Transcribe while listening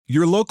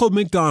Your local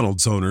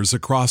McDonald's owners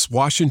across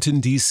Washington,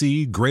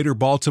 D.C., Greater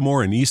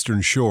Baltimore, and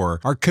Eastern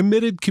Shore are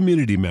committed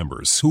community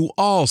members who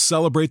all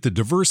celebrate the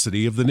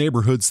diversity of the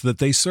neighborhoods that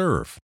they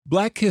serve.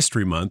 Black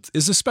History Month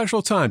is a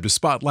special time to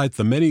spotlight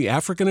the many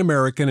African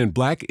American and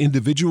Black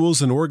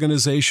individuals and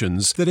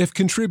organizations that have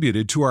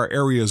contributed to our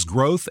area's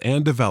growth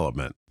and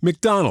development.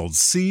 McDonald's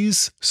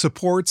sees,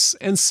 supports,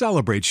 and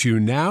celebrates you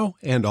now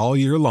and all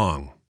year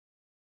long.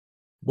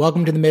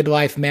 Welcome to the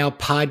Midlife Male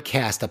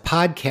Podcast, a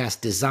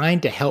podcast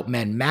designed to help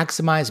men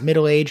maximize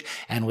middle age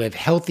and live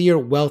healthier,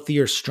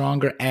 wealthier,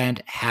 stronger,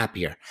 and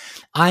happier.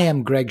 I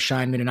am Greg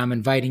Scheinman, and I'm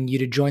inviting you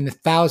to join the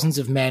thousands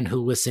of men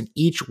who listen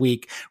each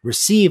week,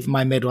 receive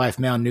my Midlife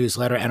Male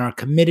newsletter, and are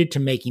committed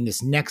to making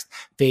this next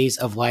phase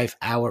of life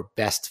our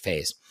best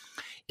phase.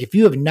 If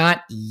you have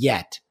not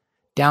yet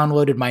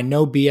downloaded my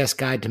No BS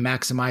Guide to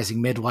Maximizing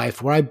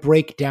Midlife, where I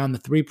break down the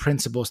 3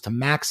 principles to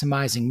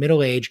maximizing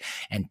middle age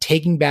and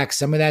taking back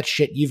some of that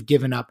shit you've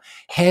given up,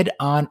 head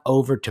on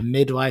over to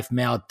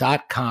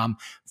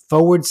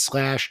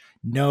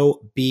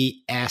midlifemale.com/No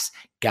BS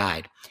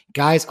Guide.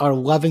 Guys are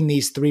loving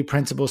these 3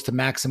 principles to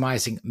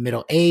maximizing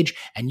middle age,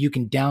 and you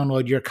can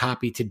download your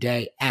copy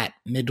today at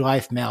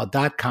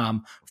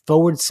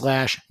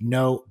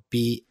midlifemale.com/No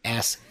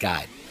BS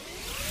Guide.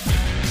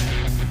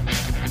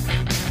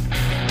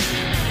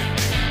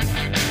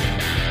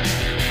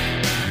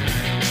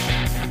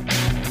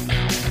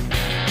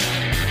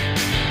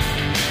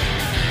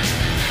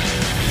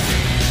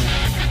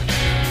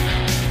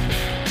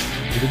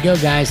 Here we go,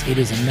 guys. It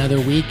is another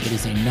week. It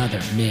is another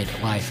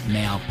Midlife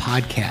Male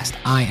podcast.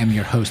 I am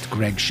your host,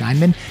 Greg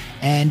Scheinman.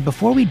 And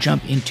before we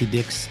jump into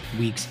this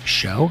week's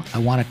show, I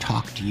want to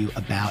talk to you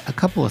about a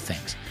couple of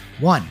things.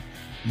 One,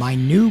 my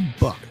new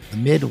book, The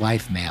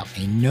Midlife Male,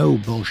 a no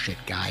bullshit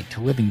guide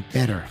to living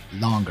better,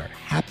 longer,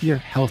 happier,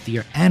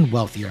 healthier, and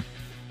wealthier,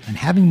 and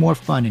having more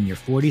fun in your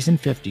 40s and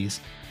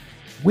 50s,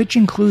 which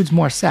includes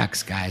more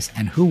sex, guys,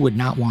 and who would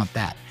not want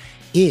that,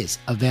 is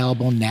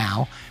available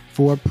now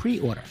for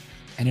pre-order.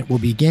 And it will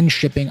begin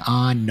shipping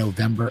on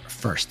November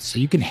 1st. So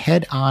you can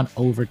head on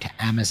over to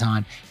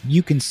Amazon.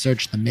 You can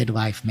search The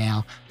Midlife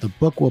Male. The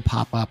book will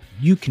pop up.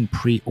 You can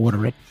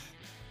pre-order it,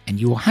 and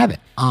you will have it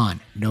on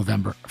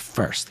November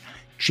 1st.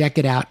 Check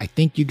it out. I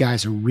think you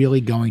guys are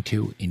really going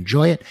to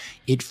enjoy it.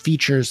 It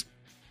features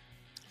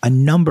a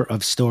number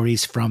of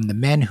stories from the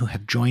men who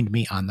have joined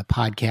me on the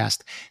podcast,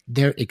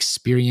 their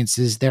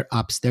experiences, their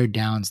ups, their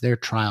downs, their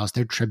trials,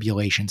 their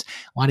tribulations.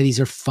 A lot of these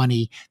are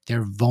funny.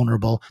 They're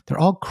vulnerable. They're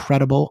all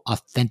credible,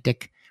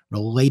 authentic,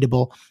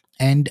 relatable,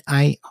 and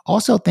I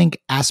also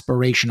think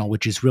aspirational,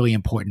 which is really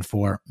important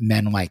for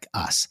men like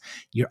us.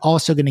 You're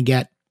also going to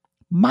get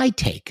my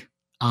take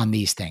on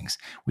these things.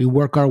 We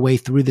work our way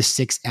through the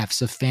 6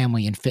 F's of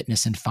family and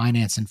fitness and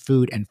finance and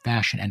food and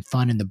fashion and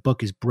fun. And the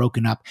book is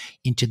broken up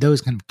into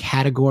those kind of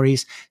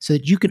categories so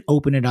that you can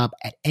open it up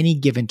at any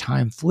given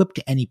time, flip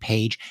to any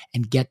page,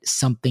 and get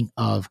something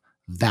of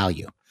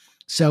value.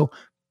 So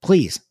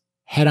please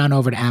head on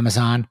over to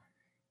Amazon,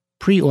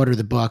 pre-order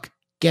the book,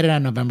 get it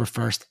on November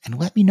 1st, and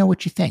let me know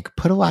what you think.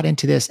 Put a lot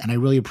into this, and I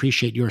really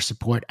appreciate your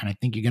support, and I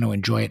think you're going to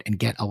enjoy it and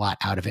get a lot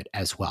out of it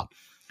as well.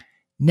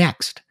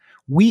 Next,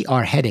 we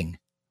are heading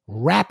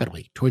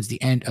rapidly towards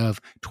the end of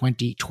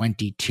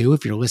 2022.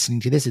 If you're listening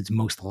to this, it's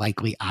most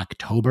likely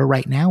October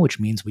right now, which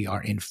means we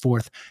are in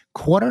 4th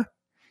quarter.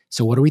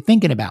 So what are we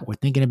thinking about? We're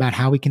thinking about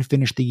how we can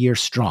finish the year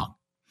strong.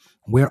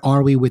 Where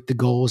are we with the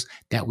goals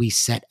that we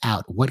set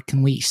out? What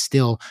can we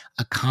still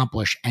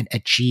accomplish and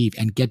achieve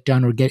and get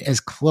done or get as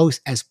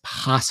close as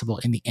possible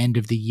in the end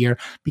of the year?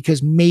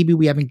 Because maybe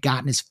we haven't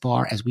gotten as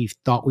far as we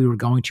thought we were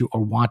going to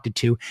or wanted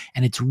to.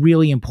 And it's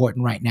really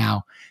important right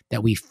now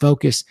that we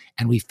focus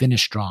and we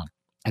finish strong.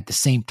 At the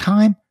same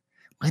time,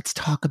 let's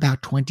talk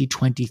about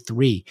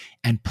 2023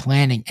 and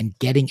planning and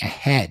getting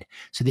ahead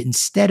so that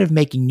instead of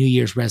making New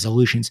Year's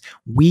resolutions,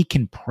 we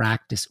can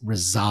practice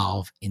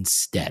resolve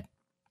instead.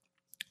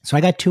 So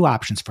I got 2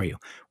 options for you.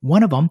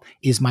 One of them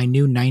is my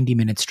new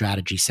 90-minute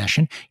strategy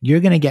session. You're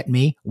going to get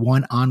me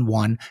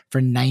one-on-one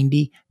for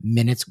 90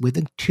 minutes with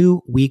a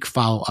 2-week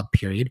follow-up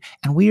period.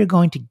 And we are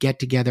going to get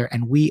together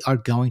and we are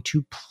going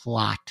to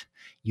plot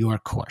your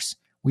course.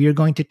 We are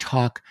going to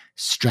talk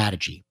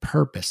strategy,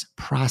 purpose,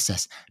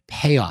 process,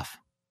 payoff,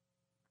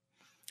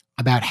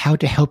 about how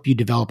to help you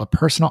develop a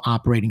personal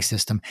operating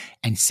system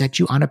and set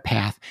you on a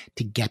path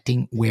to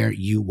getting where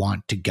you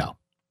want to go.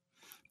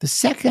 The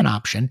second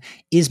option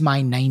is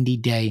my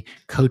 90-day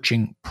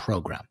coaching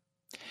program.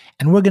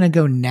 And we're going to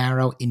go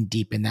narrow and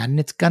deep in that. And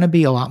it's going to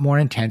be a lot more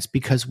intense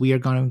because we are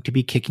going to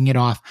be kicking it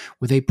off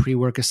with a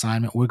pre-work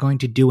assignment. We're going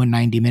to do a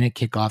 90-minute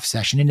kickoff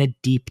session and a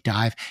deep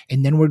dive.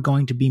 And then we're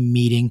going to be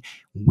meeting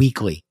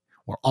weekly.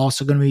 We're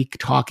also going to be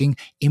talking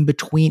in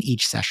between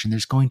each session.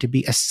 There's going to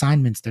be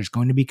assignments. There's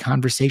going to be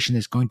conversation.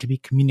 There's going to be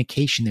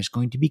communication. There's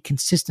going to be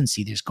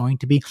consistency. There's going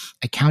to be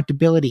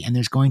accountability. And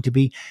there's going to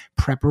be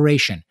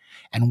preparation.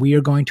 And we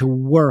are going to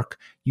work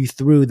you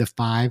through the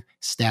 5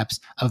 steps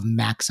of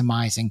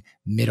maximizing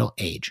middle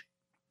age.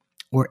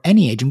 or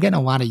any age. I'm getting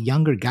a lot of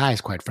younger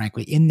guys, quite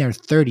frankly, in their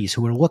 30s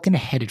who are looking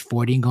ahead at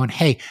 40 and going,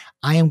 hey,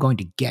 I am going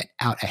to get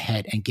out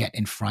ahead and get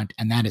in front.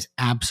 And that is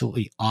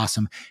absolutely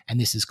awesome. And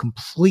this is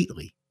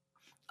completely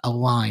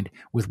aligned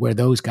with where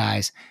those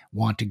guys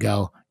want to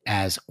go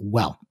as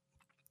well.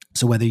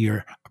 So whether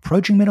you're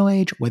approaching middle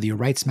age, whether you're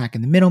right smack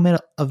in the middle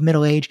of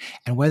middle age,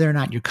 and whether or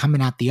not you're coming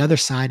out the other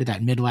side of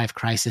that midlife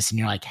crisis and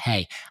you're like,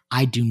 hey,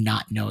 I do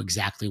not know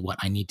exactly what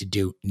I need to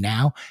do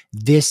now,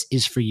 this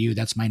is for you.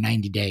 That's my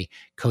 90-day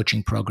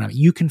coaching program.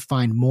 You can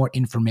find more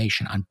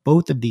information on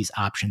both of these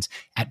options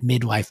at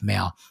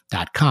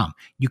midlifemail.com.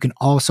 You can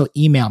also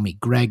email me,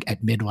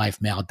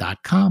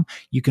 greg@midlifemail.com.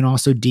 You can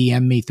also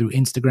DM me through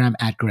Instagram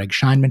at Greg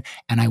Scheinman,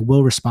 and I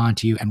will respond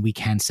to you, and we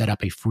can set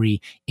up a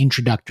free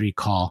introductory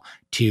call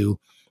to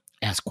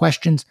ask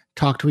questions,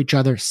 talk to each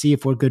other, see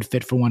if we're a good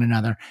fit for one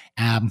another,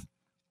 and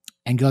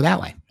go that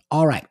way.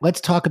 All right,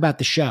 let's talk about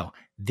the show.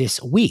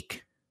 This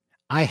week,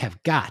 I'm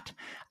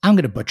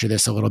going to butcher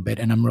this a little bit,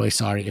 and I'm really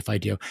sorry if I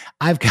do.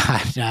 I've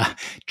got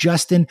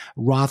Justin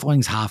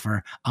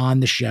Roethlingshoefer on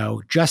the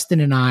show. Justin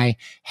and I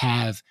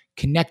have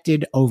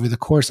connected over the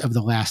course of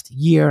the last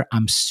year.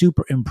 I'm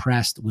super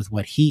impressed with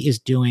what he is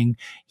doing.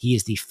 He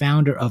is the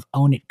founder of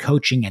Own It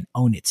Coaching and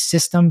Own It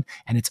System,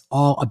 and it's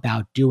all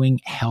about doing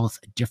health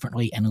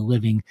differently and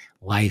living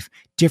life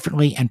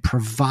differently and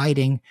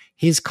providing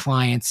his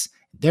clients,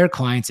 their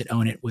clients at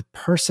Own It, with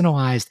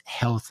personalized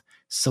health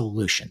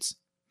solutions.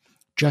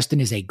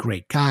 Justin is a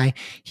great guy.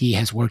 He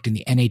has worked in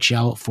the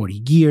NHL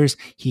 40 years.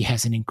 He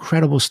has an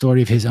incredible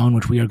story of his own,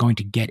 which we are going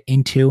to get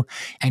into.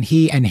 And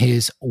he and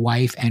his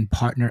wife and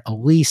partner,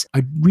 Alyse,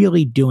 are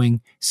really doing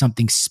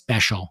something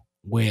special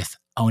with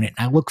Own It.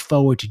 And I look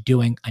forward to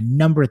doing a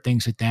number of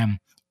things with them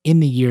in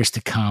the years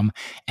to come,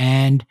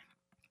 and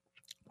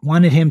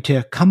wanted him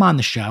to come on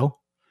the show.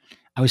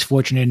 I was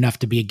fortunate enough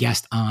to be a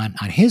guest on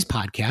his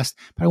podcast,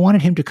 but I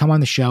wanted him to come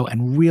on the show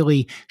and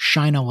really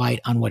shine a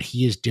light on what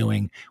he is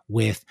doing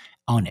with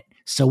Own It.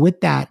 So with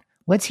that,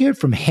 let's hear it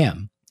from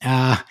him.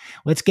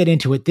 Let's get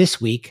into it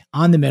this week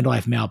on the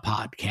Midlife Male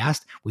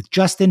podcast with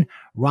Justin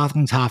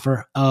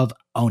Roethlingshoefer of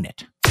Own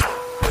It.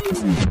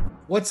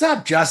 What's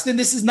up, Justin?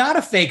 This is not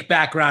a fake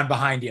background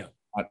behind you.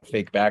 Not a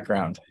fake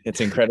background. It's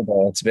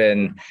incredible. It's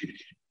been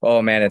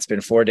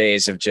 4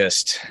 days of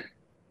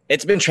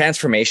it's been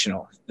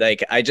transformational.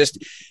 Like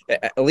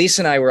Alyse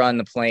and I were on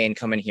the plane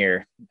coming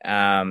here.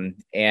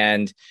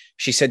 And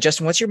she said,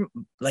 Justin, what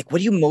are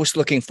you most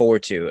looking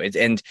forward to?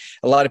 And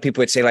a lot of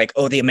people would say like,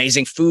 oh, the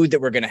amazing food that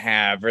we're going to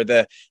have, or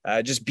the,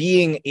 just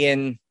being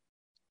in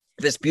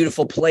this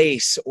beautiful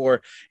place,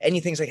 or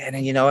anything like that.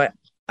 And you know what?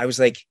 I was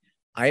like,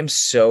 I am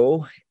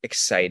so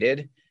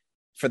excited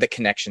for the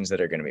connections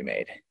that are going to be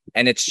made.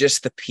 And it's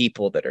just the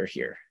people that are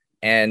here.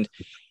 And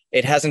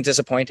it hasn't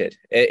disappointed.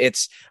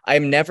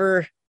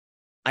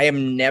 I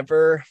am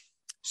never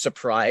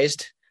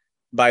surprised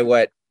by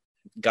what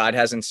God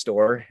has in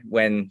store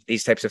when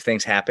these types of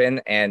things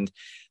happen. And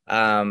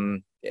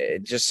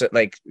just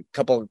like a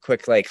couple of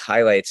quick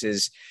highlights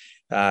is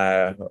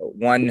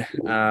one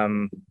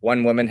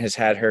woman has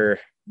had her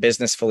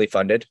business fully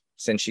funded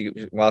since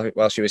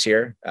while she was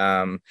here.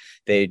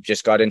 They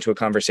just got into a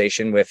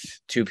conversation with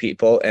two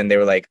people, and they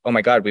were like, oh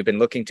my God, we've been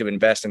looking to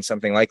invest in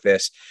something like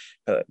this.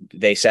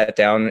 They sat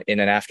down in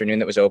an afternoon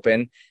that was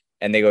open,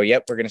 and they go,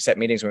 yep, we're going to set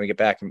meetings when we get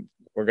back. And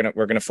we're going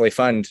to fully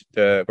fund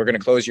we're going to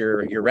close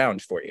your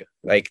round for you.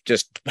 Like,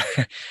 just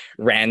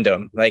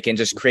random, and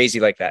just crazy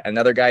like that.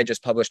 Another guy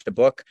just published a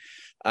book.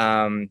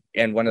 And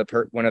one of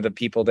the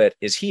people that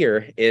is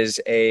here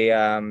is a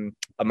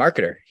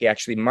marketer. He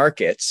actually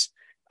markets,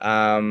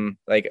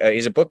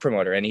 he's a book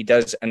promoter, and he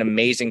does an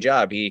amazing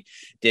job. He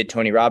did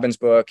Tony Robbins'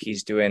 book.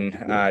 He's doing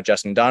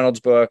Justin Donald's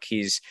book.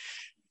 He's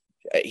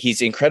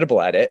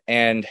incredible at it.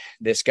 And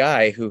this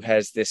guy who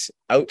has this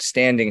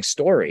outstanding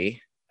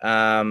story,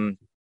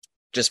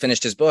 just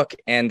finished his book,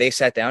 and they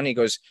sat down and he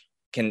goes,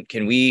 can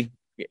we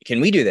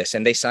do this?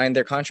 And they signed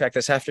their contract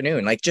this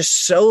afternoon. Like,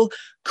 just so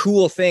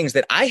cool things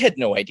that I had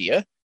no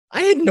idea.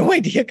 I had no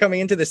idea coming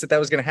into this that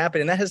was going to happen.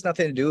 And that has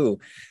nothing to do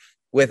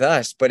with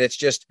us, but it's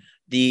just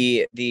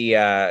the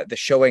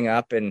showing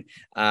up and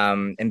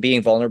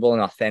being vulnerable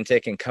and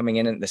authentic and coming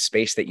in the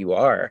space that you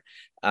are.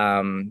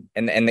 And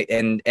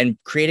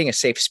creating a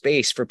safe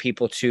space for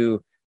people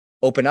to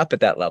open up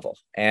at that level.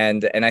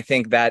 And I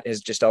think that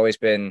has just always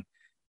been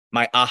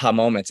my aha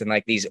moments, and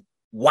like these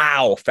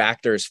wow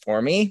factors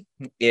for me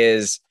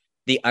is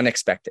the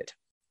unexpected.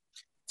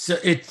 So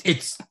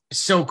it's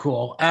so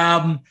cool.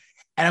 And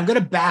I'm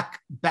going to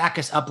back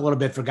us up a little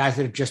bit for guys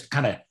that are just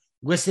kind of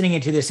listening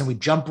into this, and we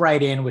jump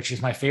right in, which is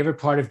my favorite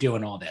part of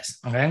doing all this.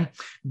 Okay.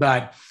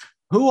 But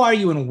who are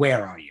you and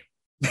where are you?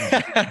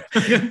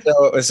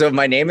 So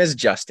my name is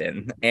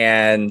Justin,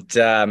 and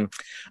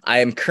I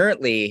am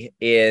currently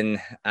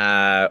in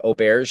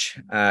Auberge,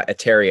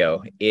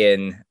 Ontario,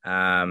 in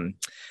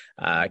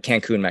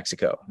Cancun,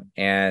 Mexico.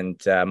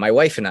 And my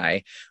wife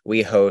and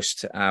we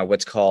host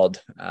what's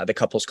called the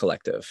Couples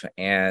Collective.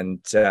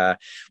 And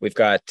we've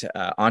got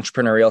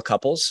entrepreneurial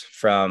couples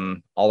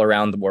from all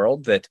around the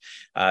world that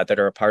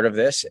are a part of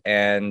this.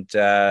 And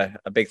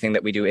a big thing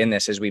that we do in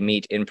this is we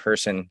meet in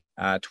person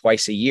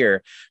twice a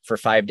year for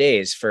 5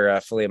 days for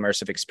a fully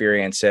immersive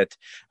experience at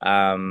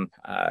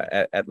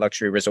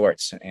luxury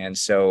resorts. And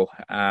so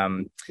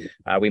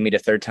we meet a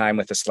third time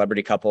with a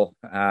celebrity couple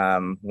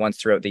once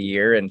throughout the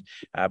year. And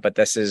but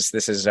this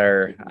is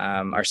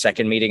our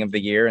second meeting of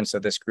the year, and so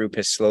this group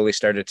has slowly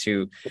started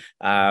to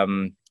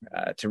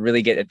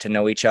really get to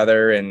know each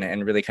other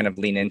and really kind of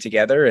lean in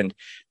together. And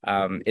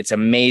it's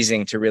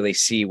amazing to really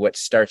see what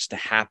starts to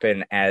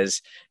happen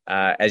as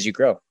you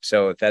grow.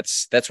 So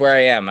that's where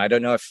I am. I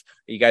don't know if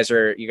you guys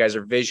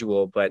are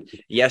visual, but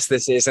yes,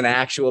 this is an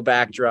actual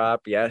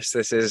backdrop. Yes,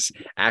 this is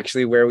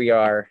actually where we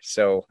are.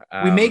 So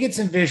we may get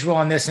some visual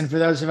on this. And for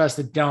those of us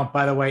that don't,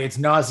 by the way, it's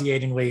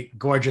nauseatingly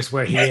gorgeous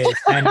where he is.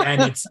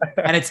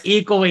 And it's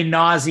equally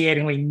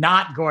nauseatingly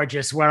not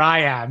gorgeous where I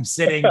am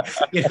sitting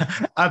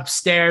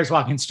upstairs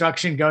while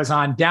construction goes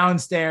on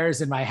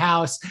downstairs in my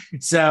house.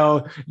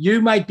 So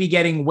you might be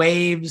getting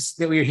waves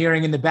that we're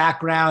hearing in the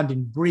background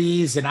and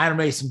breeze, and I don't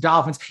know, some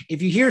dolphins.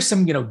 If you hear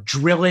some,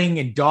 drilling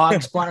and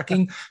dogs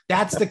barking,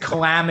 that's the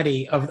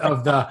calamity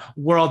of the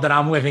world that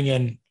I'm living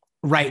in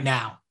right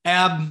now.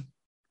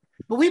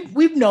 But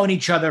we've known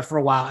each other for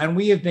a while, and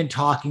we have been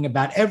talking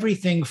about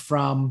everything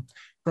from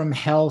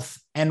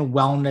health and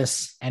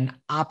wellness and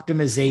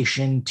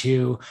optimization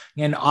to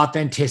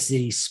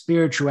authenticity,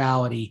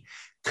 spirituality,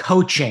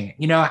 coaching,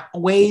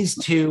 ways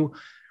to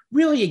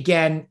really,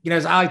 again,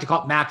 as I like to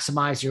call it,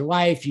 maximize your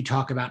life. You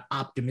talk about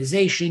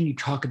optimization, you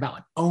talk about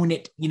what own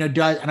it,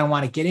 does, and I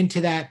want to get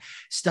into that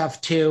stuff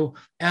too.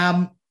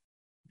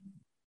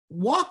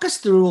 Walk us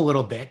through a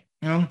little bit.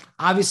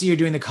 Obviously you're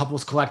doing the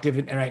Couples Collective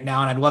right now,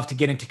 and I'd love to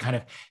get into kind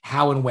of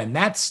how and when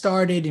that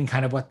started and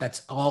kind of what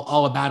that's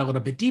all about a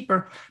little bit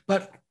deeper,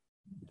 but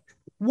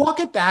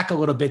walk it back a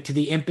little bit to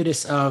the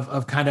impetus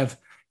of kind of,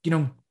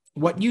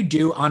 what you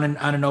do on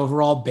an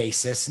overall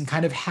basis, and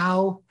kind of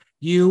how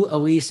you,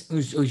 Alyse,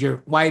 who's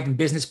your wife and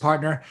business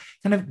partner,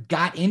 kind of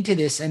got into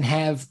this and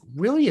have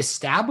really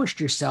established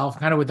yourself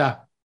kind of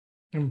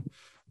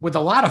with a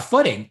lot of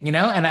footing, and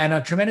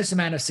a tremendous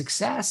amount of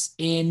success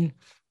in,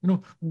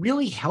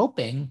 really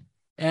helping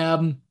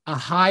a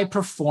high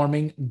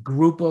performing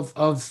group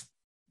of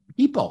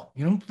people,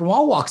 from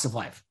all walks of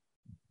life.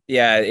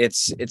 Yeah,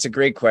 it's a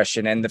great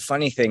question. And the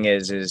funny thing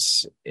is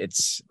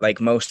it's like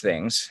most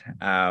things,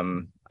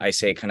 I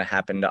say it kind of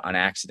happened on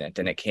accident,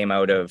 and it came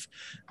out of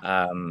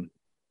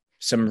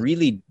some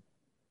really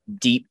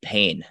deep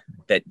pain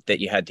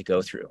that you had to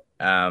go through.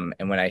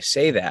 And when I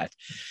say that,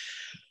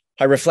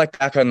 I reflect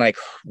back on like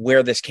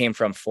where this came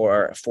from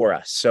for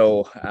us.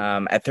 So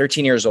at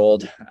 13 years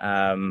old,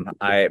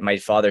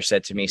 my father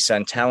said to me,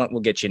 "Son, talent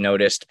will get you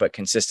noticed, but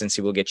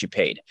consistency will get you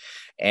paid."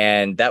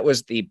 And that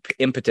was the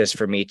impetus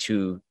for me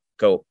to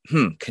go,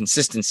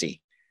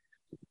 consistency.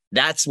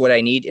 That's what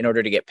I need in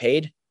order to get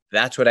paid.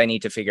 That's what I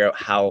need to figure out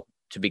how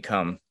to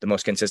become the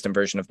most consistent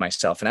version of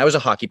myself. And I was a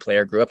hockey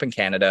player, grew up in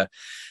Canada.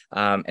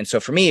 And so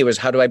for me, it was,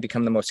 how do I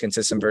become the most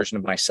consistent version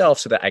of myself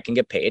so that I can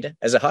get paid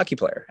as a hockey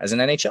player, as an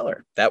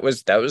NHLer? That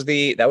was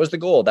the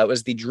goal. That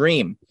was the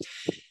dream.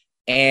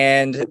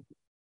 And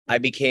I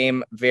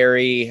became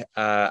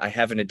I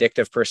have an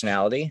addictive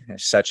personality,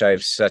 such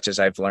as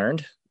I've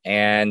learned.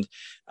 And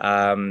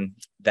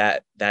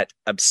that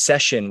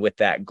obsession with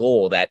that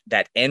goal,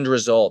 that end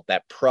result,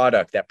 that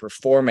product, that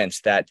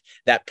performance, that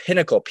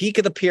pinnacle, peak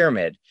of the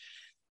pyramid,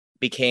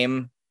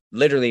 became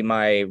literally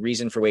my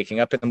reason for waking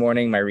up in the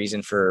morning, my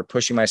reason for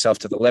pushing myself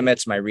to the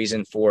limits, my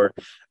reason for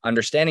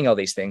understanding all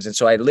these things. And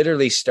so I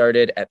literally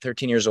started at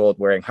 13 years old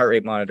wearing heart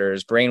rate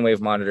monitors,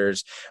 brainwave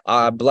monitors,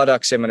 blood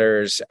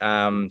oximeters,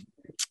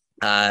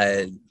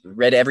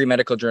 read every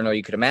medical journal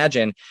you could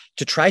imagine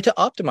to try to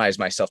optimize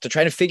myself, to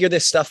try to figure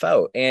this stuff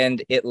out.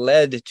 And it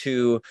led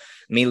to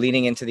me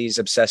leaning into these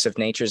obsessive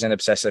natures and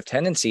obsessive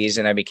tendencies.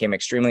 And I became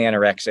extremely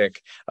anorexic.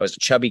 I was a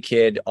chubby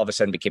kid, all of a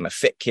sudden became a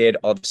fit kid,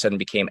 all of a sudden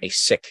became a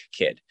sick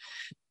kid.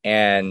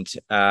 And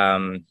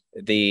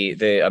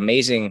the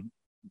amazing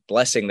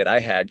blessing that I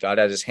had, God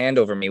had his hand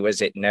over me,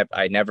 was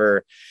I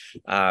never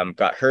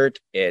got hurt.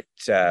 It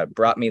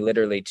brought me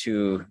literally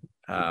to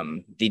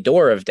the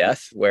door of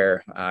death,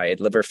 where I had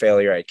liver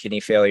failure, I had kidney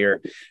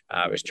failure,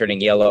 I was turning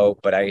yellow,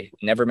 but I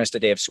never missed a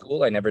day of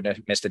school. I never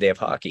missed a day of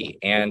hockey.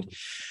 And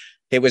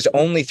it was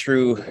only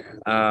through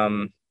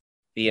the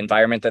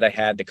environment that I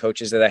had, the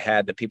coaches that I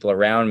had, the people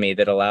around me,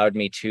 that allowed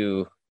me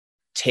to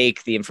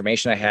take the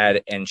information I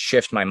had and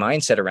shift my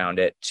mindset around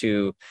it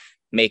to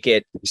make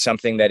it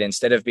something that,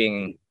 instead of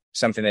being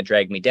something that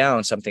dragged me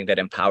down, something that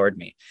empowered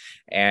me.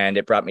 And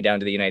it brought me down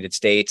to the United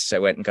States. I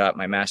went and got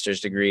my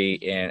master's degree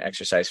in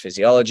exercise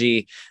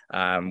physiology,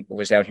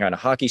 was down here on a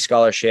hockey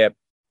scholarship,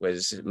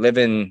 was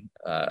living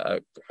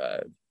the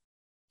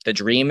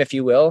dream, if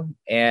you will.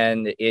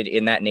 And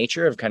in that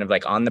nature of kind of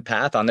like on the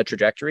path, on the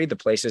trajectory, the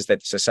places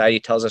that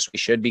society tells us we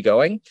should be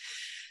going.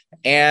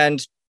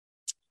 And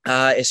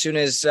as soon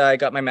as I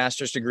got my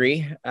master's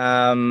degree,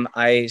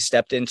 I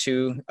stepped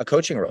into a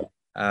coaching role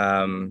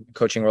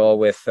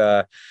with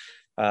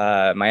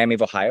Miami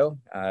of Ohio,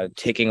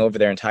 taking over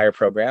their entire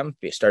program.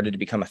 They started to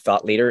become a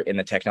thought leader in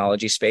the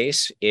technology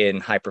space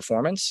in high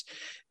performance,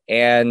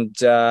 and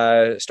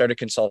started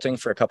consulting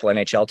for a couple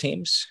NHL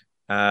teams.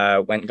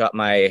 Went and got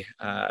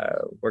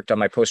worked on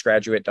my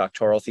postgraduate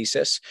doctoral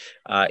thesis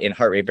in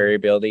heart rate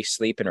variability,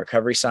 sleep, and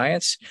recovery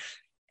science,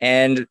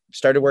 and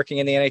started working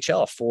in the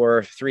NHL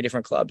for 3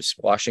 different clubs: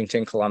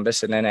 Washington,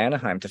 Columbus, and then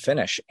Anaheim to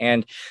finish.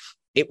 And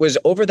it was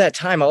over that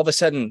time, all of a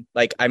sudden,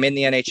 like, I'm in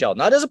the NHL,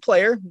 not as a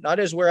player, not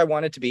as where I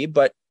wanted to be,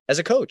 but as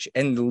a coach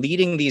and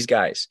leading these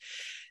guys.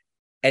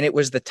 And it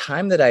was the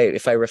time that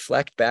if I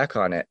reflect back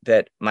on it,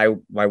 that my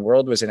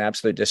world was in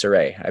absolute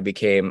disarray. I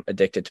became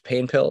addicted to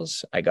pain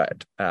pills. I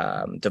got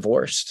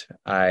divorced.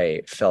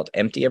 I felt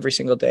empty every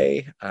single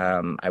day.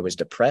 I was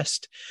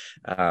depressed.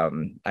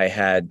 I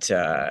had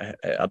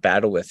a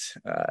battle with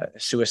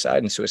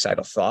suicide and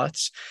suicidal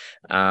thoughts.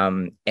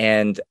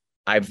 And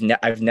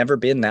I've never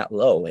been that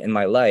low in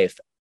my life.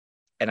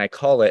 And I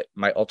call it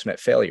my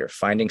ultimate failure,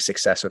 finding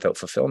success without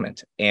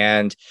fulfillment.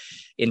 And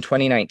in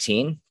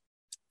 2019,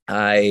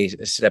 I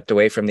stepped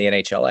away from the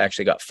NHL. I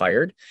actually got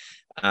fired.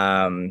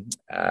 And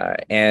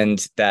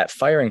that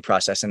firing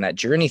process and that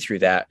journey through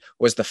that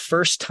was the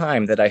first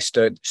time that I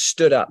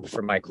stood up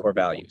for my core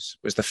values.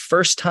 It was the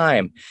first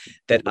time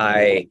that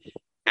I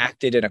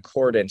acted in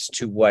accordance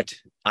to what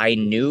I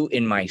knew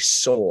in my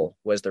soul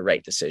was the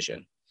right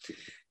decision.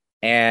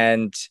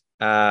 And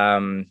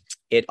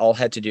it all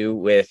had to do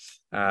with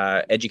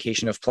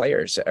education of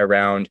players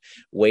around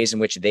ways in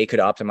which they could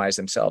optimize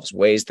themselves,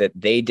 ways that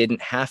they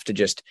didn't have to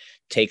just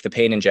take the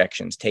pain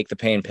injections, take the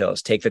pain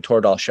pills, take the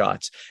Toradol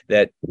shots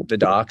that the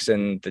docs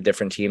and the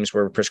different teams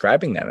were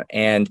prescribing them.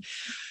 And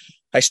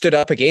I stood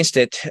up against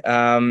it,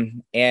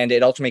 and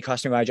it ultimately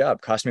cost me my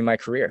job, cost me my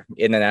career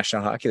in the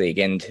National Hockey League.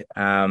 And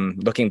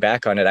looking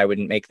back on it, I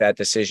wouldn't make that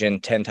decision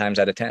 10 times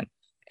out of 10.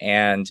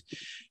 And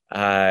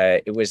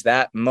it was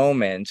that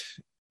moment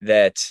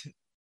that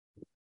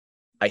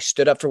I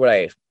stood up for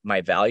what my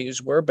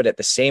values were, but at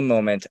the same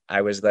moment,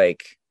 I was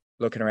like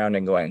looking around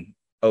and going,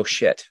 "Oh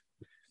shit,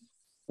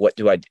 what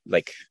do I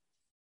like?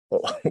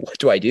 What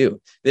do I do?"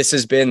 This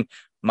has been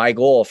my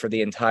goal for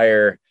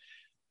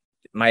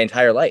my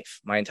entire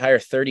life. My entire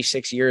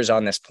 36 years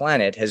on this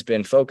planet has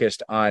been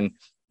focused on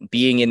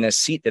being in this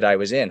seat that I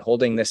was in,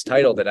 holding this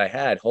title that I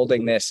had,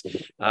 holding this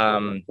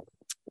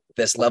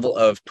this level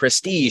of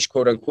prestige,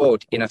 quote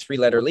unquote, in a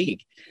 3-letter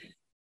league.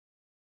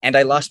 And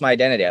I lost my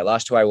identity. I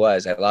lost who I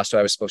was. I lost what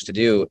I was supposed to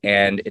do.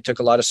 And it took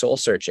a lot of soul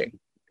searching.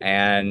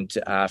 And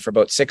for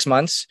about 6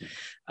 months,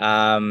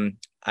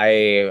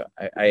 I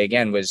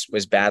again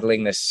was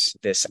battling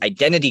this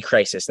identity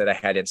crisis that I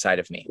had inside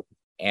of me.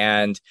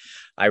 And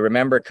I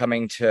remember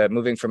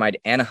moving from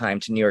Anaheim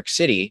to New York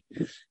City.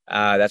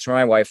 That's where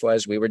my wife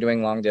was. We were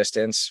doing long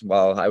distance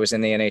while I was in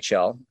the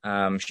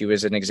NHL. She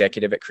was an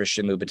executive at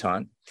Christian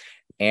Louboutin.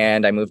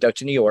 And I moved out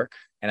to New York,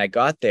 and I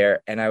got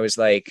there and I was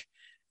like,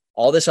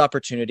 all this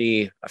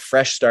opportunity, a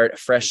fresh start, a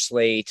fresh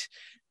slate,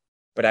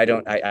 but I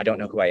don't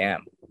know who I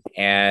am.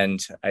 And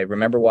I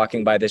remember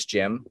walking by this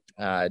gym,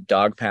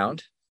 Dog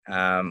Pound.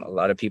 A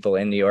lot of people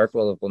in New York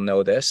will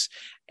know this.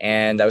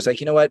 And I was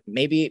like, you know what,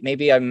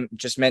 maybe I'm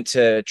just meant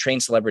to train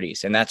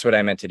celebrities, and that's what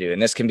I meant to do.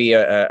 And this can be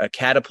a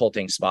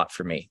catapulting spot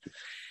for me.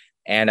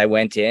 And I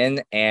went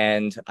in,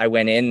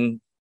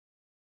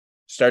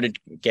 started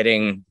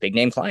getting big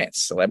name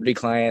clients, celebrity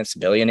clients,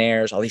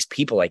 billionaires, all these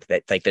people like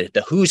that, like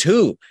the who's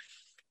who.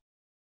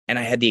 And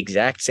I had the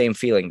exact same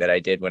feeling that I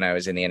did when I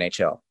was in the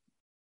NHL.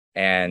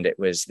 And it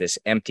was this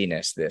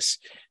emptiness, this,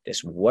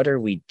 what are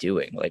we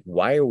doing? Like,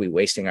 why are we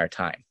wasting our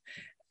time?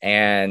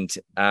 And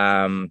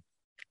I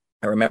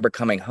remember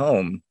coming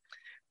home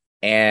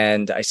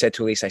and I said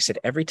to Alyse, I said,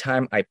 every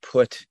time I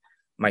put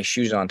my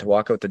shoes on to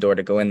walk out the door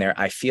to go in there,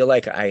 I feel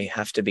like I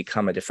have to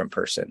become a different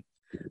person.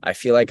 I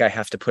feel like I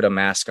have to put a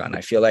mask on.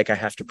 I feel like I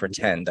have to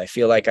pretend. I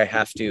feel like I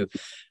have to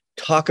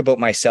talk about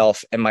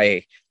myself and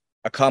my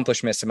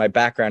accomplishments and my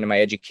background and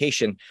my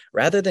education,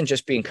 rather than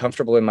just being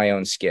comfortable in my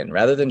own skin,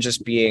 rather than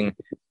just being,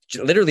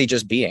 literally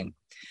just being.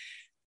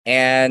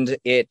 And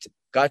it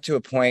got to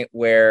a point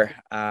where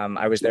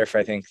I was there for,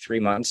 I think, 3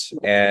 months,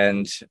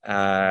 and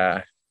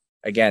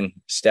again,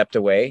 stepped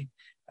away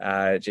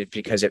just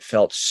because it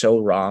felt so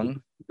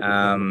wrong.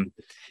 And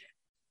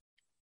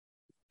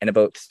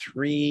about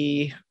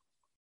 3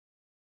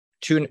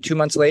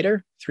 months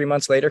later,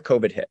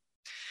 COVID hit.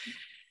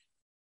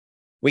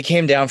 We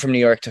came down from New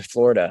York to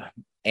Florida.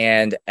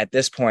 And at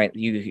this point,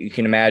 you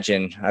can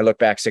imagine, I look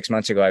back 6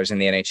 months ago, I was in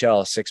the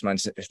NHL. 6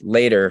 months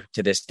later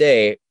to this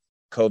day,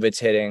 COVID's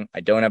hitting.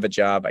 I don't have a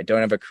job. I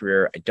don't have a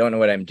career. I don't know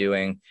what I'm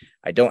doing.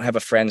 I don't have a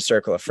friend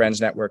circle, a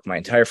friends network. My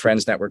entire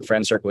friend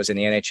circle was in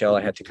the NHL.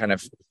 I had to kind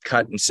of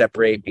cut and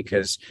separate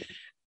because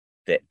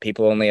that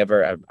people only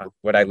ever,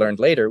 what I learned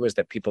later was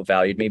that people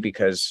valued me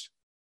because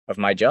of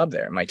my job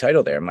there, my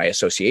title there, my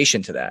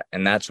association to that.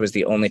 And that was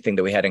the only thing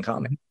that we had in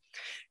common.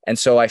 And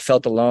so I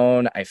felt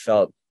alone. I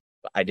felt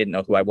I didn't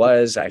know who I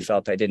was. I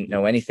felt I didn't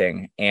know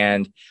anything.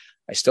 And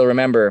I still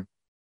remember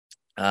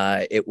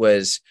it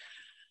was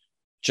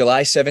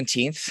July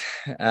 17th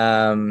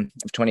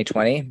of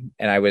 2020,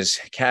 and I was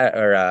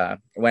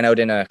went out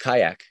in a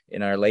kayak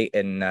in our lake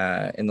in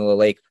the little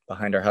lake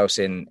behind our house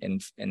in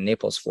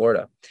Naples,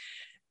 Florida.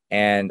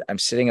 And I'm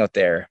sitting out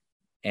there,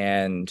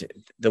 and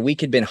the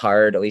week had been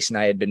hard. Alyse and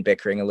I had been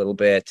bickering a little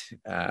bit,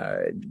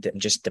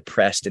 just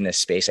depressed in this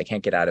space. I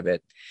can't get out of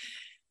it.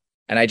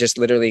 And I just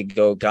literally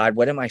go, God,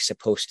 what am I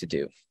supposed to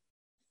do?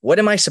 What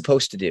am I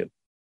supposed to do?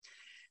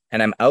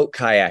 And I'm out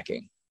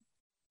kayaking.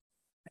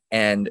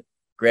 And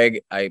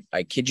Greg, I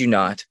kid you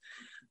not,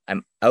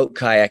 I'm out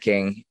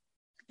kayaking.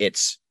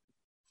 It's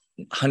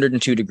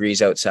 102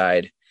 degrees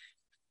outside,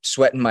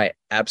 sweating my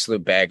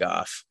absolute bag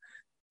off.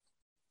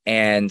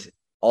 And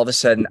all of a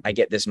sudden I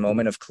get this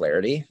moment of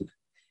clarity.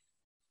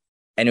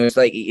 And it was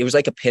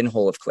like a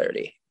pinhole of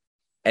clarity.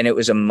 And it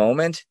was a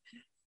moment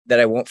that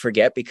I won't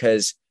forget,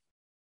 because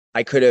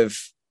I could have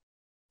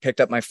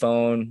picked up my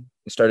phone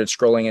and started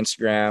scrolling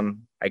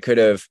Instagram. I could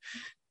have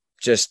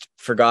just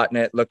forgotten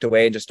it, looked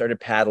away, and just started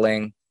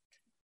paddling.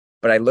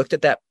 But I looked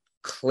at that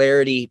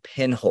clarity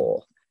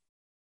pinhole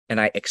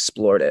and I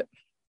explored it.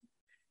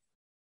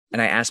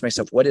 And I asked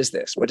myself, what is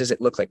this? What does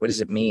it look like? What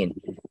does it mean?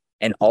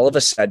 And all of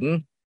a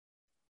sudden,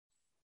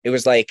 it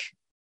was like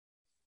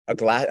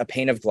a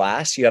pane of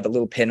glass. You have a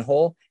little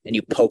pinhole and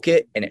you poke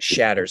it and it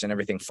shatters and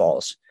everything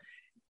falls.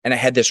 And I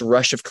had this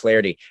rush of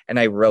clarity, and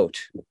I wrote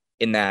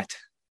in that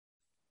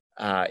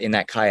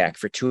kayak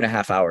for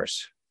 2.5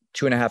 hours,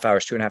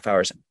 2.5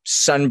 hours,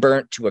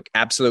 sunburnt to an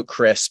absolute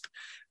crisp.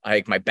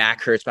 Like my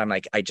back hurts, but I'm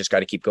like, I just got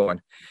to keep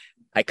going.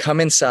 I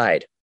come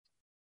inside,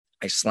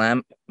 I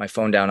slam my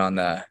phone down on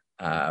the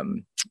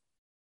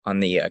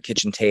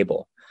kitchen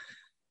table.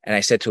 And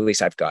I said to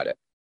Alyse, I've got it.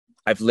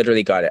 I've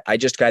literally got it. I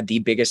just got the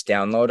biggest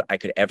download I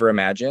could ever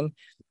imagine.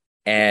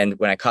 And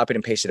when I copied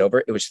and pasted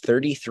over, it was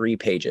 33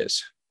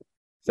 pages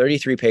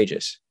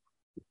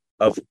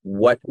of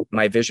what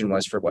my vision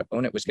was for what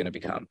Own It was going to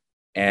become.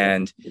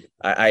 And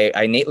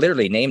I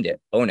literally named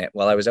it Own It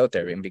while I was out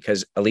there. And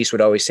because Alyse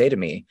would always say to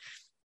me,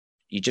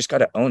 you just got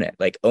to own it.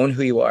 Like, own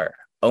who you are,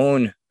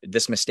 own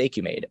this mistake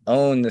you made,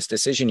 own this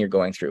decision you're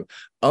going through,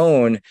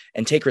 own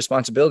and take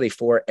responsibility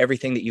for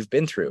everything that you've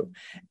been through.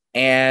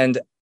 And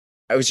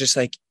I was just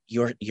like,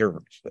 you're,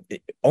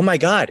 oh my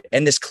God.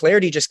 And this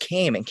clarity just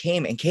came and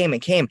came and came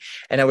and came.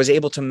 And I was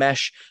able to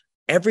mesh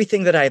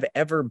everything that I've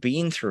ever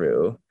been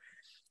through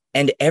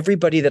and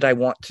everybody that I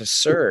want to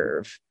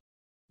serve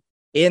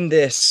in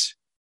this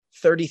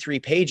 33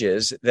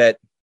 pages that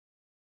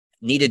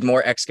needed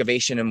more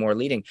excavation and more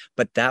leading.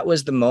 But that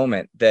was the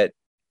moment that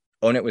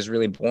Own It was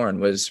really born,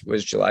 was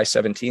July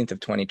 17th of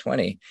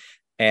 2020.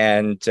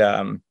 And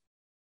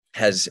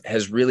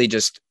has really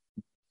just,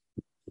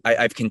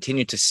 I've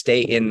continued to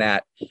stay in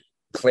that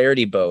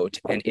clarity boat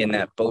and in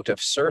that boat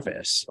of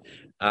service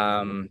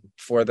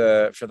for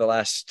the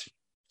last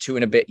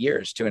 2.5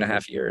 years,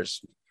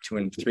 2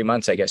 and 3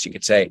 months, I guess you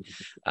could say.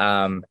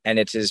 And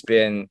it has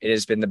been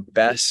the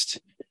best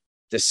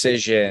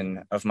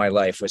decision of my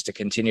life, was to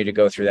continue to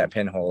go through that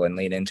pinhole and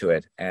lean into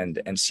it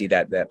and see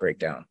that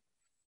breakdown.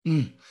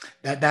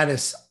 That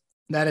is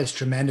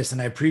tremendous.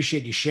 And I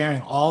appreciate you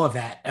sharing all of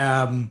that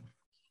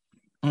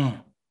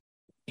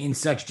in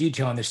such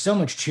detail. And there's so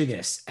much to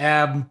this.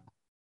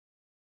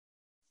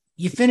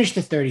 You finished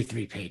the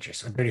 33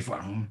 pages or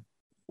 34.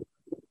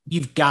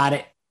 You've got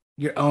it.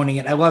 You're owning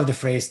it. I love the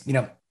phrase,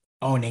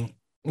 owning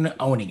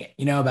it,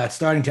 about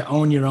starting to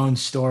own your own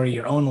story,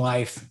 your own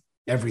life,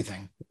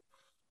 everything.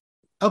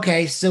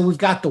 Okay, so we've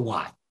got the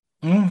why.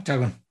 We've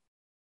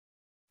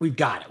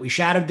got it. We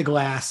shattered the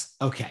glass.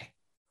 Okay.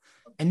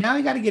 And now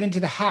we got to get into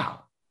the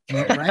how,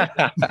 right?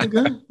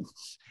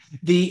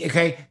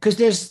 Because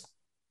there's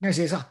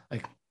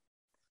like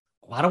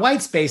a lot of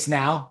white space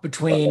now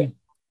between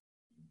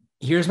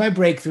here's my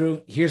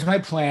breakthrough, here's my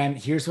plan,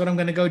 here's what I'm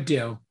going to go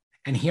do.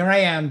 And here I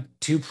am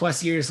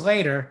 2+ years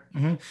later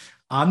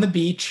on the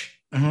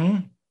beach,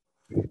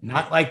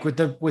 not like with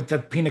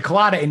the pina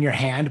colada in your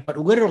hand, but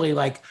literally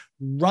like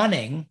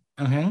running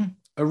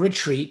a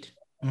retreat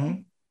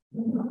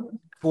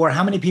for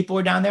how many people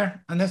are down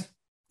there on this?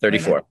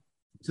 34. Right,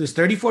 so there's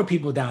 34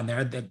 people down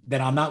there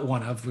that I'm not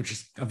one of, which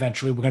is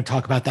eventually we're going to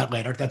talk about that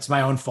later. That's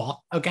my own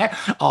fault. Okay.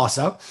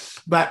 Also,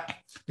 but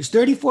there's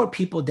 34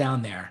 people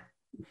down there.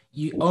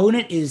 You Own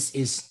It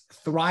is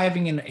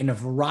thriving in a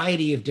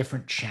variety of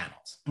different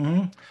channels.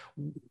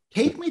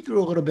 Take me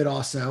through a little bit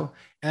also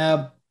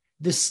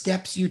the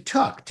steps you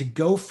took to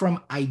go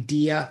from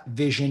idea,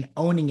 vision,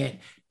 owning it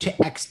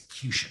to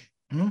execution.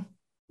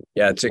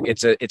 Yeah,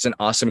 it's an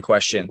awesome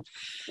question.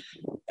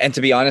 And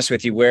to be honest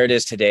with you, where it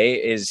is today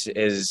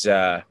is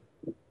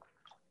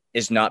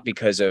not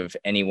because of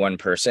any one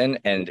person,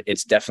 and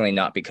it's definitely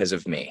not because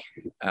of me.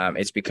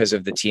 It's because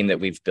of the team that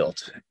we've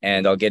built.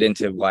 And I'll get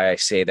into why I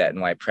say that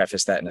and why I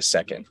preface that in a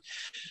second.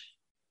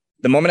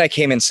 The moment I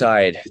came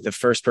inside, the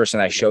first person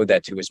I showed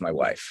that to was my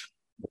wife.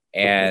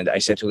 And I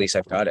said to Alyse,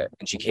 I've got it.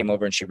 And she came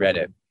over and she read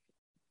it.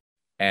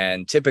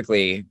 And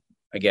typically,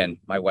 again,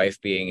 my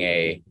wife being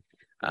a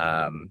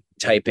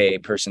type A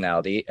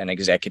personality, an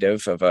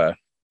executive of a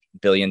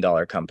 $1 billion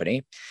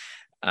company,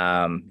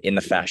 in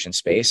the fashion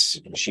space.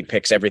 She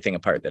picks everything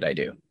apart that I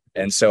do.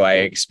 And so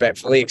I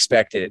fully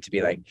expected it to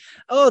be like,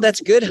 oh,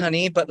 that's good,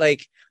 honey. But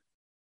like,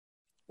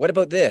 what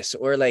about this?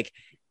 Or like,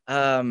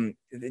 do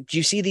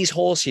you see these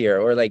holes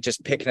here? Or like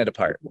just picking it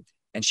apart.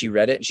 And she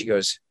read it and she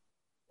goes,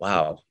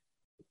 wow,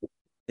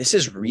 this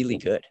is really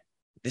good.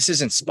 This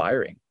is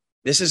inspiring.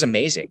 This is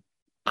amazing.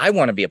 I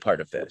want to be a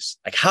part of this.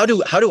 Like, how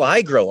do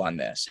I grow on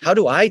this? How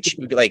do I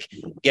like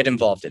get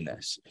involved in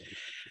this?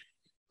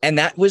 And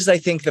that was, I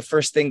think, the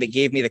first thing that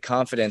gave me the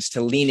confidence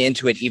to lean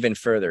into it even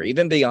further,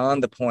 even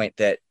beyond the point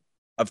that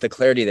of the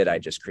clarity that I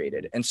just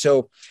created. And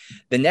so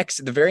the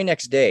very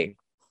next day,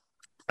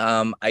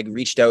 I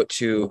reached out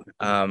to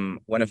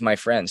one of my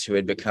friends who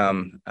had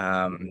become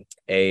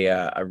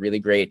a really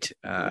great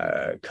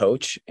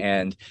coach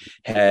and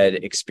had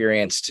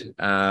experienced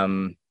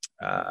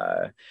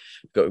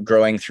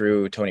growing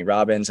through Tony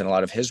Robbins and a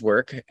lot of his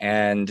work.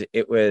 And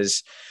it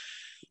was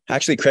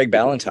actually Craig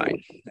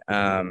Ballantyne.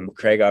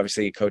 Craig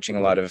obviously coaching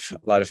a lot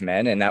of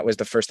men. And that was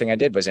the first thing I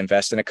did, was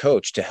invest in a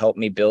coach to help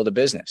me build a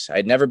business. I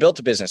had never built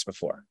a business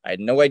before. I had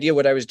no idea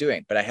what I was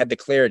doing, but I had the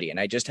clarity and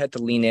I just had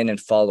to lean in and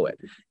follow it.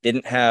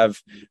 Didn't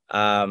have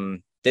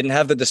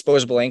the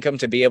disposable income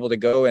to be able to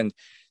go and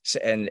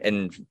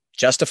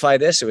justify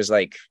this. It was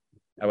like,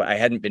 I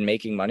hadn't been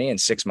making money in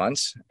 6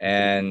 months.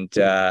 And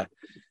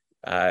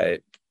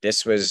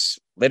this was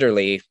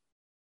literally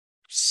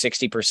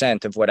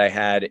 60% of what I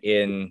had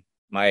in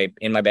my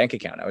bank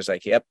account. I was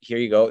like, yep, here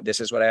you go. This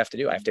is what I have to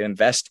do. I have to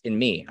invest in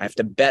me. I have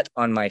to bet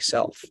on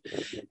myself.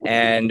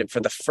 And for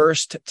the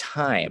first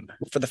time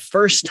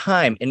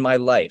in my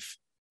life,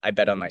 I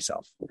bet on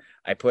myself.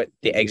 I put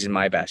the eggs in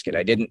my basket.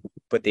 I didn't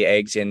put the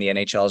eggs in the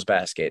NHL's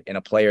basket, in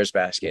a player's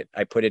basket.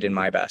 I put it in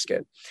my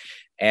basket.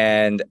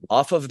 And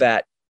off of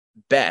that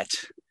bet,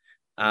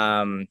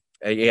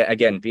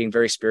 again, being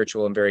very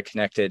spiritual and very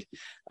connected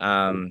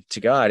to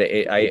God,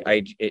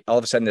 it all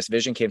of a sudden this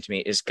vision came to me,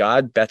 is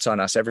God bets on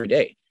us every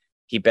day.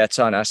 He bets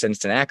on us, and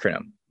it's an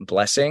acronym: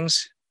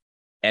 blessings,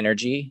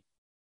 energy,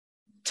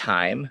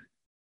 time,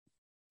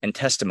 and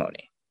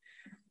testimony.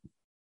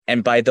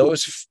 And by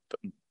those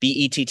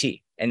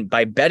BETT, and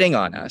by betting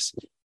on us,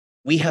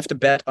 we have to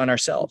bet on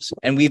ourselves.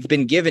 And we've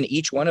been given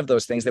each one of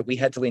those things that we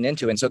had to lean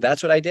into. And so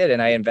that's what I did.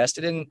 And I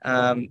invested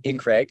in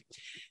Craig.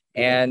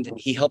 And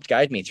he helped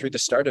guide me through the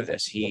start of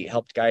this. He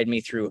helped guide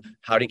me through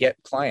how to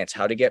get clients,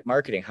 how to get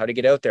marketing, how to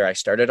get out there. I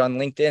started on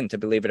LinkedIn, to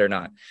believe it or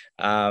not,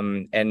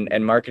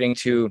 and marketing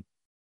to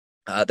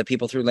the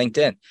people through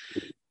LinkedIn.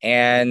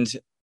 And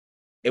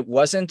it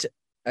wasn't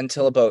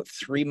until about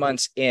 3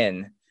 months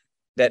in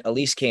that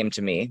Alyse came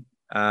to me.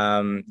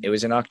 It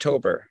was in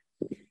October.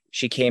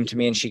 She came to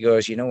me and she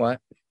goes, you know what?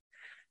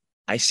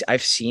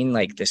 I've seen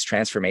like this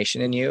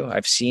transformation in you.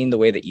 I've seen the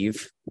way that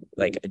you've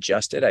like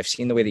adjusted. I've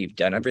seen the way that you've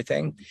done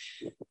everything.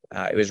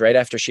 It was right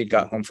after she'd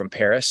got home from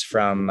Paris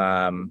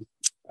from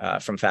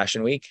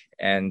Fashion Week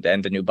and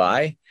the new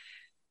buy.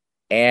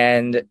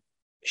 And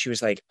she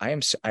was like,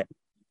 I'm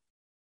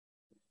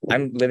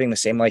living the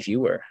same life you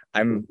were.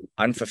 I'm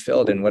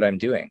unfulfilled in what I'm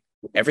doing.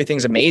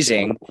 Everything's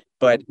amazing,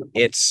 but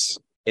it's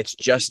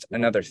just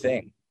another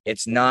thing.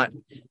 It's not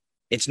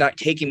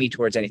taking me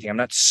towards anything. I'm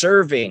not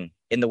serving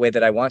in the way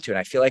that I want to. And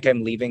I feel like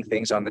I'm leaving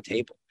things on the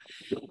table.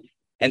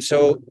 And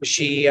so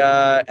she,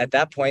 at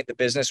that point, the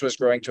business was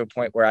growing to a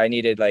point where I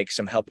needed like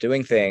some help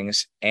doing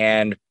things.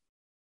 And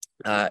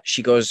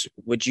she goes,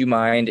 would you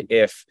mind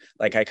if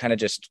like, I kind of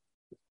just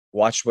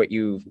watched what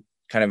you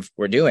kind of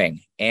were doing?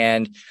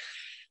 And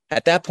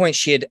at that point,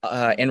 she had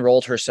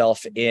enrolled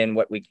herself in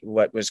what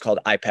was called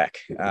IPEC,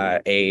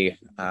 a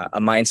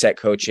mindset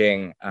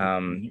coaching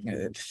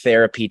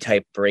therapy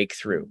type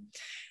breakthrough.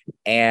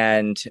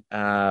 And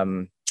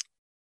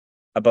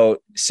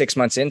about 6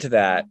 months into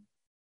that,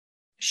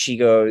 she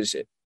goes,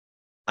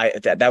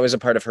 that was a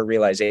part of her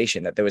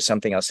realization that there was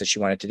something else that she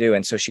wanted to do.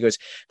 And so she goes,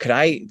 could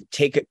I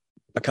take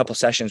a couple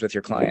sessions with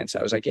your clients?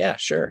 I was like, yeah,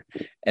 sure.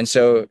 And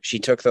so she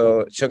took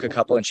a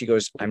couple, and she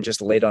goes, I'm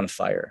just lit on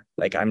fire.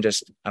 Like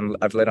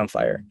I've lit on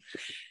fire.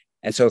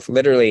 And so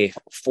literally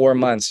 4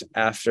 months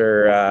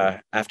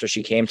after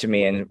she came to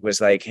me and was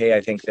like, hey,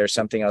 I think there's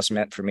something else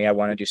meant for me. I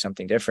want to do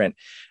something different.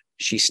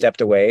 She stepped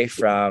away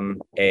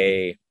from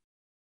a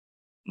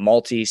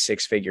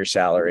multi-6-figure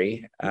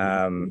salary,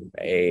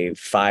 a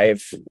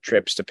 5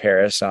 trips to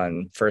Paris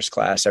on first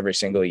class every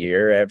single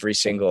year,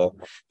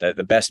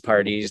 the best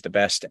parties, the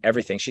best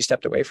everything. She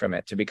stepped away from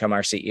it to become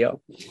our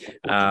CEO,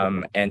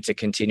 and to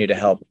continue to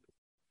help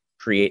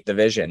create the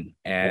vision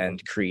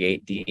and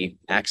create the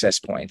access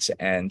points.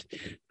 And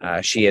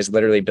she has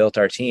literally built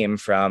our team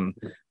from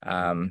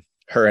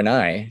her and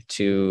I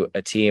to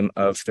a team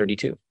of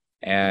 32.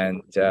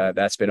 And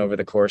that's been over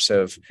the course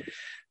of,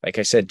 like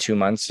I said, 2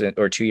 months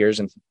or 2 years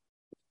and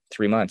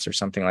 3 months or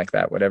something like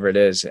that, whatever it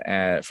is,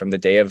 from the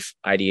day of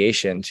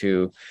ideation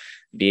to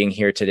being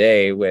here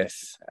today with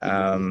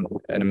an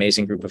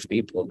amazing group of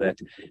people that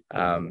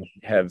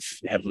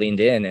have leaned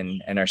in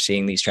and are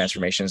seeing these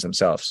transformations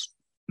themselves.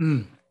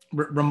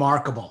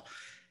 Remarkable.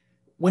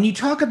 When you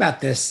talk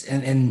about this,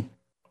 and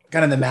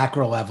kind of the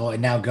macro level,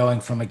 and now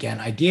going from, again,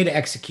 idea to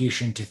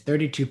execution to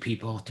 32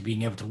 people, to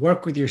being able to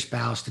work with your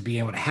spouse, to being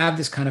able to have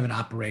this kind of an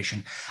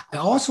operation. I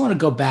also want to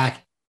go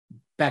back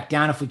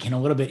down, if we can,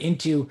 a little bit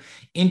into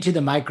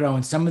the micro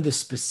and some of the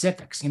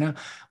specifics.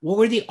 What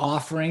were the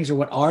offerings, or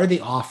what are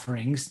the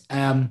offerings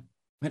that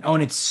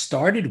Own It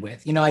started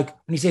with? Like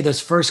when you say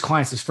those first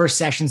clients, those first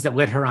sessions that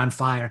lit her on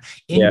fire,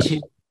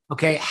 into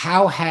okay,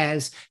 how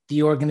has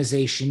the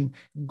organization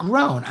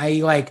grown?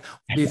 Like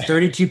the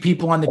 32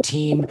 people on the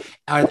team,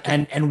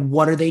 and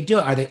what are they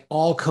doing? Are they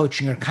all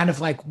coaching, or kind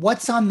of like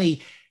what's on the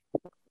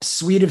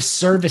suite of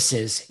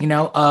services,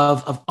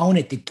 of Own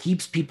It, that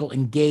keeps people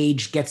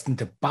engaged, gets them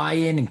to buy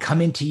in and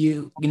come into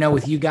you,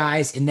 with you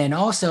guys. And then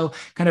also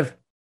kind of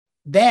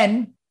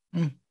then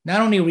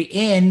not only are we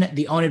in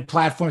the Own It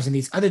platforms and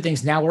these other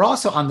things, now we're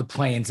also on the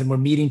planes and we're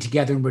meeting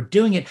together and we're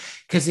doing it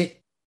because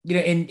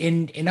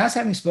in us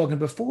having spoken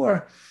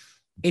before,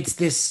 it's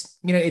this,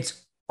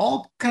 it's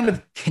all kind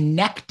of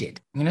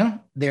connected,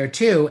 there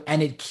too.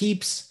 And it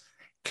keeps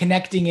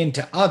connecting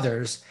into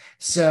others.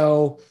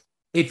 So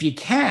if you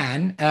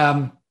can,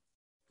 and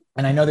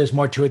I know there's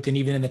more to it than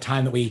even in the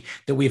time that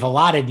we've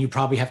allotted. You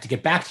probably have to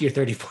get back to your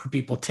 34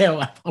 people too.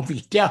 I hope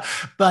you do.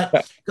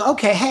 But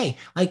okay, hey,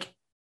 like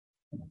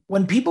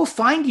when people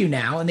find you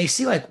now and they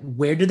see, like,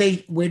 where do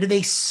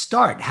they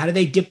start? How do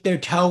they dip their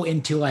toe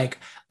into, like,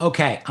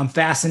 okay, I'm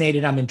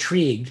fascinated, I'm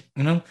intrigued.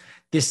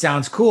 This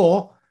sounds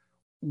cool.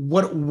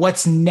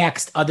 What's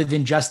next other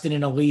than Justin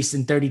and Alyse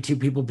and 32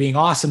 people being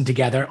awesome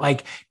together?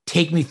 Like,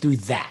 take me through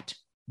that.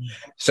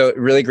 So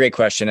really great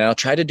question. And I'll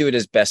try to do it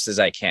as best as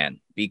I can,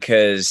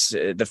 because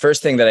the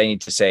first thing that I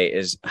need to say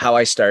is how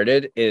I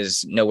started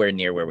is nowhere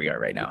near where we are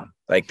right now.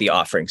 Like the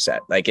offering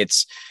set, like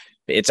it's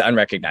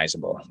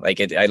unrecognizable. Like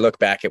I look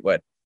back at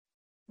what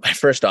my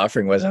first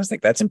offering was. I was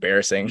like, that's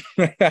embarrassing.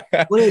 What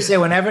do they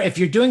say? If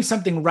you're doing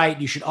something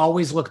right, you should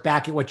always look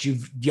back at what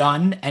you've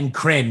done and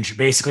cringe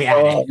basically at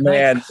it.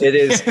 Man, it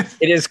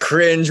is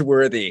cringe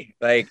worthy.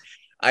 Like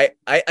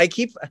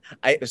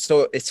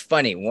so it's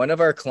funny. One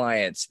of our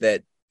clients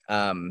that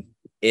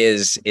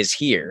is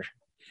here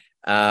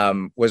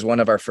was one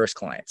of our first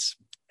clients.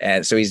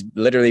 And so he's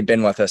literally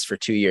been with us for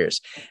 2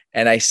 years.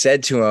 And I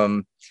said to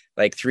him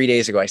like 3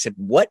 days ago, I said,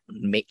 what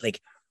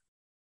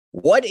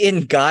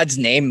in God's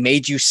name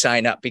made you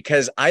sign up?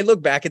 Because I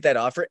look back at that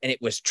offer and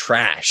it was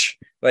trash.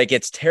 Like,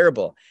 it's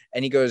terrible.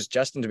 And he goes,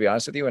 Justin, to be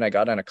honest with you, when I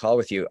got on a call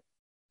with you,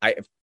 I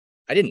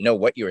didn't know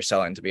what you were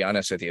selling, to be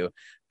honest with you,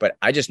 but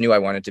I just knew I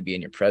wanted to be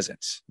in your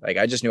presence. Like,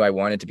 I just knew I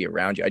wanted to be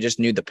around you. I just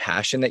knew the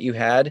passion that you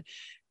had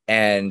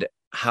and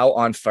how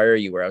on fire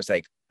you were. I was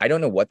like, I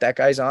don't know what that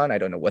guy's on. I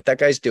don't know what that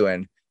guy's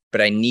doing,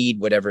 but I need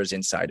whatever's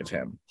inside of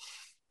him.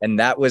 And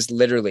that was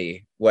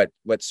literally what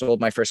sold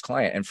my first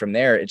client. And from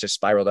there, it just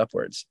spiraled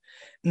upwards.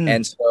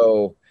 And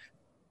so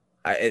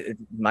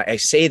I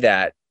say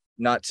that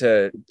not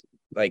to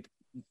like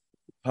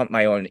pump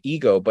my own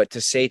ego, but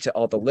to say to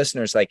all the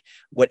listeners, like,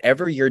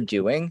 whatever you're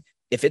doing,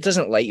 if it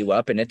doesn't light you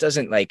up and it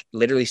doesn't like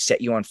literally set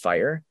you on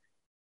fire,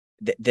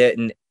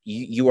 then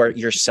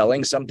you're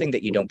selling something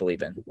that you don't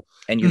believe in,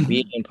 and you're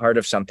being part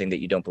of something that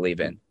you don't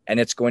believe in. And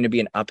it's going to be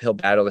an uphill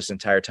battle this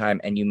entire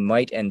time. And you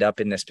might end up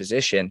in this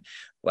position,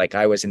 like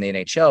I was in the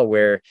NHL,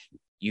 where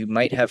you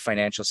might have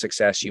financial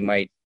success. You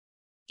might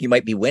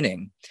be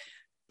winning,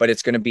 but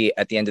it's going to be,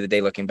 at the end of the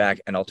day, looking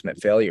back, an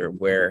ultimate failure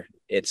where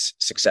it's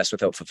success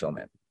without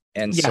fulfillment.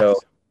 And so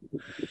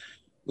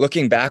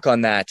looking back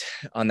on that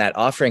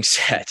offering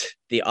set,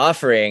 the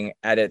offering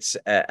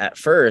at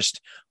first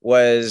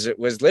was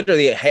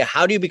literally, hey,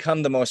 how do you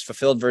become the most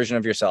fulfilled version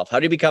of yourself? How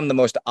do you become the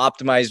most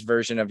optimized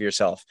version of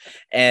yourself?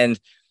 And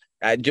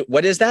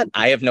what is that?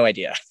 I have no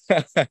idea.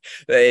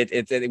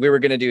 We were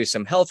going to do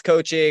some health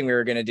coaching. We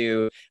were going to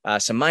do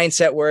some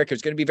mindset work. It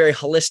was going to be very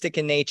holistic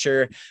in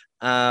nature.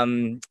 We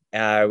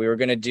were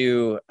going to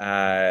do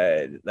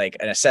like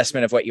an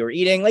assessment of what you were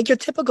eating, like your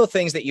typical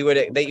things that you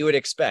would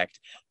expect.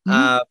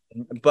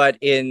 But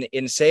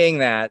in saying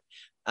that,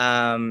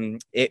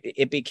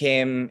 it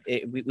became,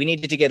 we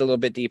needed to get a little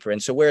bit deeper.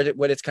 And so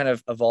what it's kind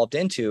of evolved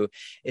into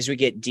is we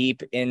get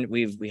deep in,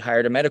 we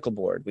hired a medical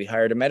board, we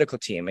hired a medical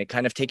team, and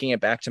kind of taking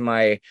it back to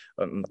my,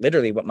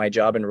 literally what my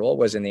job and role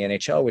was in the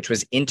NHL, which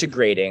was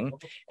integrating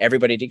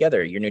everybody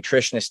together, your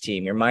nutritionist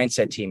team, your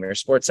mindset team, your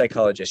sports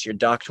psychologist, your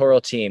doctoral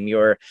team,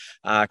 your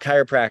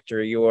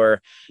chiropractor,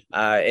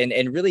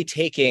 and really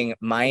taking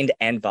mind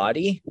and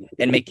body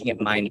and making it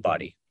mind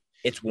body.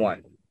 It's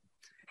one.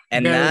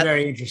 And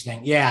very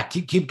interesting. Yeah.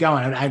 Keep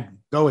going. I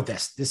go with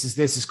this. This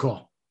is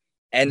cool.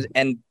 And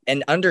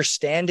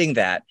understanding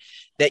that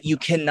you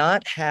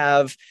can't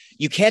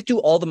do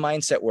all the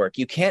mindset work.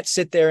 You can't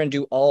sit there and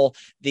do all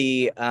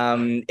the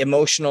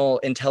emotional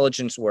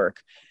intelligence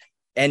work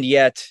and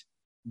yet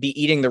be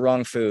eating the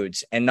wrong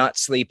foods and not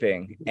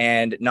sleeping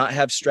and not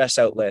have stress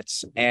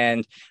outlets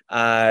and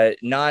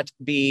not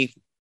be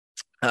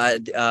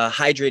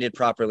hydrated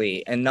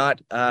properly and not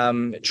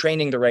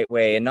training the right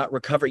way and not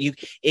recover.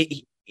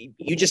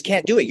 You just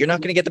can't do it. You're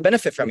not going to get the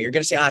benefit from it. You're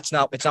going to say, it's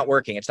not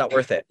working. It's not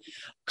worth it.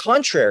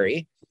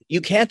 Contrary, you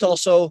can't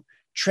also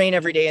train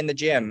every day in the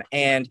gym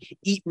and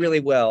eat really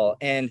well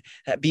and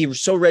be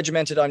so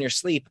regimented on your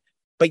sleep,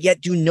 but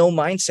yet do no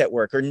mindset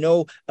work or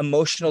no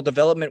emotional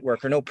development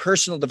work or no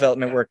personal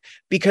development work,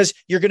 because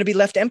you're going to be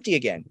left empty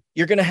again.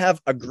 You're going to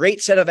have a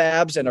great set of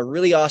abs and a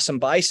really awesome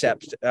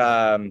bicep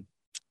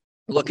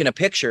look in a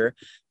picture,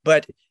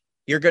 but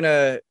you're going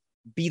to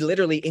be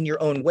literally in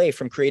your own way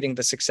from creating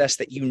the success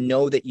that you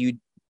know that you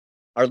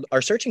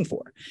are searching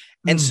for.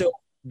 And so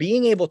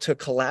being able to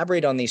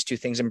collaborate on these two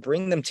things and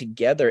bring them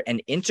together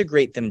and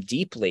integrate them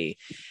deeply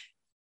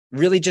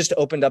really just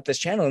opened up this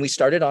channel. And we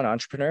started on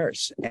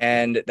entrepreneurs,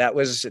 and that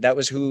was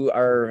who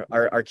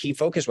our key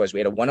focus was. We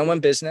had a one-on-one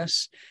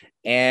business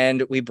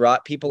and we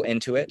brought people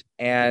into it.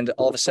 And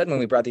all of a sudden, when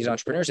we brought these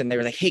entrepreneurs in, they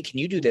were like, hey, can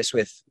you do this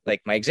with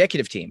like my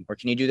executive team? Or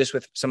can you do this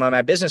with some of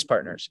my business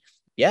partners?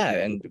 Yeah.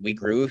 And we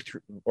grew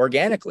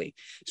organically.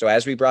 So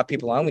as we brought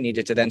people on, we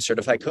needed to then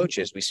certify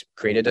coaches. We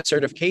created a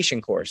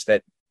certification course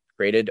that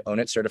created Own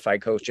It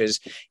certified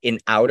coaches in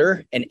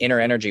outer and inner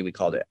energy. We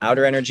called it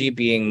outer energy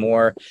being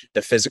more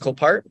the physical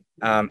part,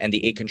 and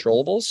the 8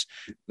 controllables,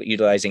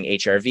 utilizing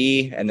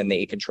HRV. And then the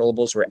 8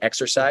 controllables were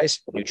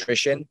exercise,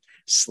 nutrition,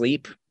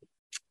 sleep,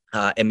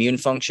 immune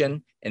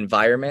function,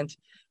 environment,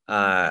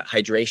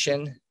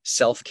 hydration,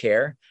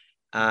 self-care,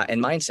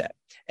 and mindset.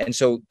 And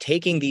so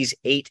taking these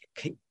 8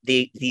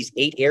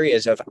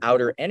 areas of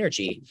outer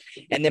energy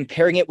and then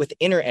pairing it with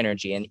inner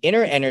energy. And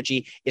inner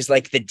energy is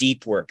like the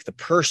deep work, the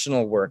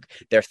personal work.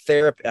 Their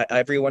therapy,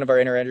 every one of our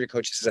inner energy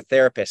coaches is a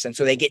therapist. And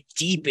so they get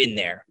deep in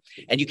there.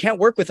 And you can't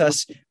work with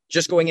us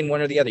just going in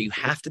one or the other. You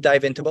have to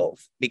dive into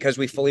both, because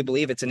we fully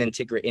believe it's an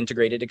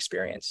integrated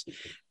experience.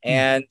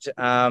 And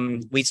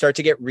we start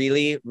to get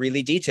really,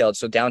 really detailed.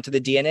 So down to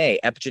the DNA,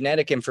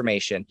 epigenetic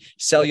information,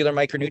 cellular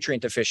micronutrient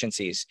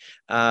deficiencies,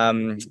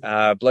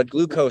 blood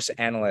glucose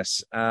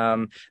analysts,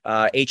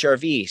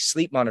 HRV,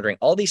 sleep monitoring,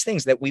 all these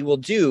things that we will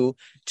do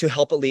to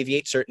help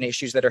alleviate certain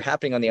issues that are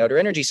happening on the outer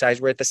energy side,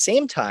 where at the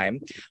same time,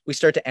 we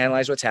start to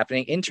analyze what's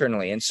happening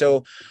internally. And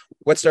so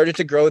what started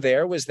to grow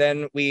there was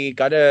then we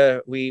had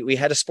a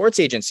sports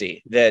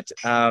agency that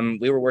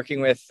we were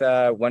working with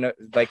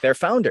their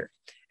founder.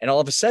 And all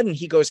of a sudden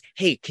he goes,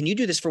 hey, can you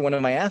do this for one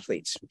of my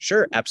athletes?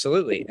 Sure,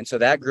 absolutely. And so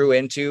that grew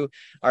into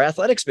our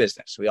athletics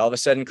business. We all of a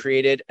sudden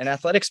created an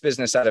athletics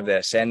business out of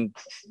this. And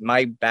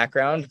my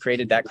background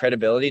created that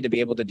credibility to be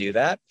able to do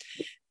that.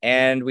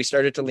 And we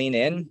started to lean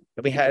in.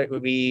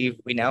 We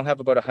now have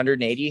about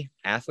 180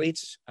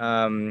 athletes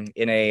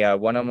in a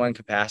one-on-one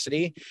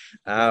capacity.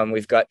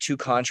 We've got 2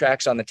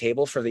 contracts on the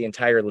table for the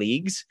entire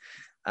leagues.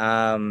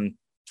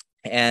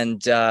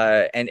 And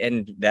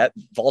that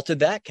vaulted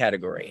that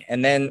category.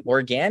 And then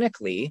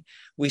organically,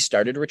 we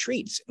started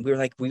retreats.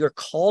 We were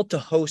called to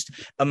host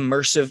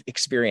immersive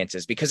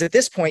experiences, because at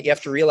this point you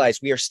have to realize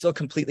we are still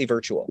completely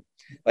virtual.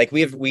 Like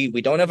we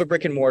don't have a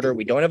brick and mortar.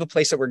 We don't have a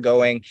place that we're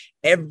going.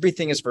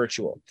 Everything is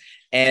virtual.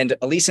 And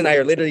Alyse and I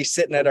are literally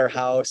sitting at our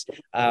house.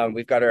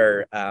 We've got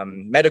our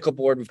medical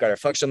board. We've got our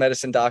functional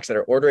medicine docs that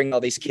are ordering all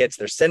these kits.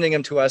 They're sending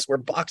them to us. We're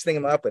boxing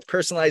them up with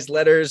personalized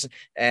letters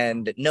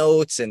and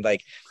notes and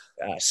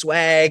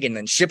swag, and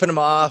then shipping them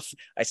off.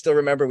 I still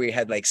remember we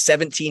had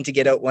 17 to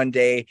get out one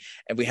day,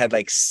 and we had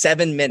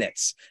 7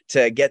 minutes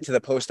to get to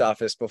the post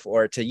office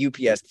to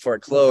UPS before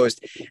it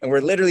closed. And we're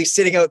literally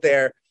sitting out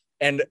there,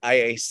 and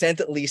I sent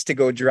Alyse to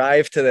go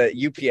drive to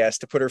the UPS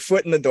to put her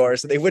foot in the door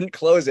so they wouldn't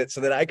close it, so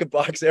that I could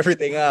box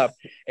everything up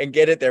and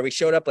get it there. We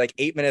showed up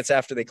 8 minutes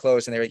after they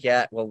closed, and they were like,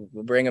 yeah, well,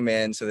 we'll bring them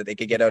in so that they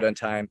could get out on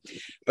time.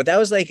 But that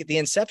was the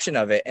inception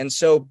of it. And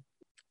so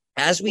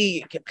as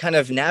we kind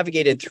of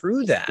navigated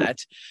through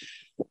that,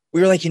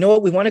 we were like, you know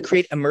what, we want to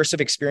create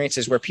immersive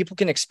experiences where people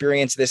can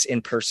experience this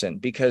in person,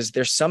 because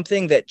there's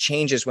something that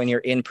changes when you're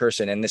in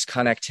person, and this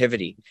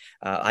connectivity.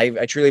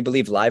 I truly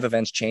believe live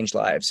events change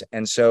lives.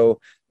 And so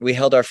we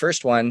held our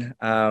first one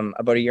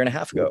about a year and a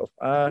half ago,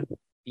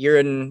 year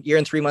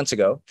and 3 months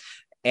ago.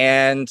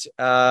 And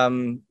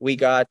we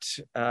got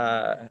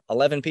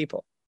 11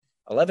 people.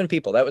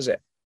 That was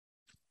it.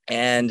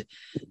 And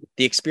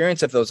the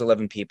experience of those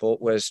 11 people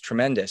was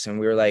tremendous. And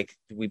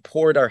we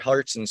poured our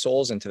hearts and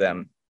souls into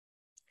them.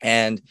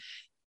 And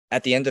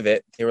at the end of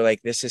it, they were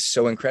like, this is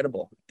so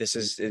incredible. This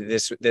is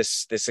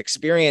this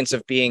experience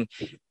of being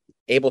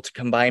able to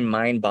combine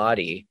mind,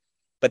 body,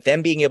 but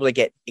then being able to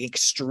get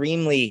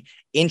extremely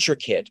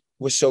intricate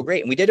was so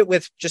great. And we did it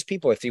with just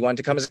people. If you wanted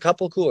to come as a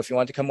couple, cool. If you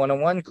wanted to come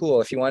one-on-one,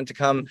 cool. If you wanted to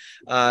come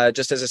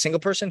just as a single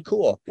person,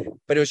 cool.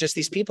 But it was just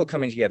these people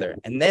coming together.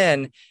 And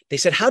then they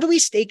said, how do we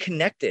stay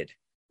connected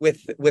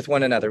with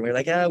one another? And we were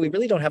like, we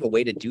really don't have a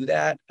way to do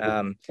that.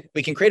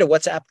 We can create a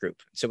WhatsApp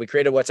group. So we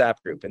created a WhatsApp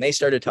group, and they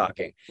started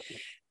talking,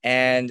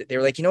 and they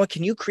were like, you know what,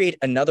 can you create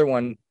another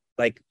one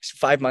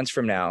 5 months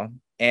from now,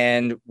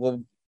 and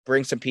we'll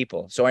bring some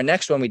people. So our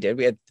next one we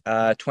had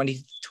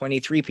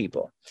 23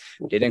 people.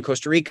 We did in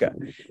Costa Rica.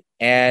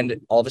 And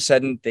all of a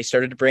sudden they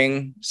started to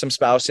bring some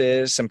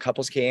spouses, some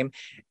couples came,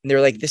 and they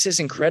were like, this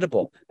is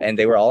incredible. And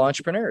they were all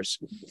entrepreneurs.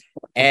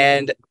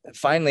 And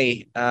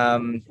finally,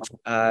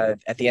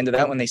 at the end of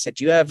that one, they said,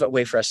 do you have a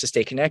way for us to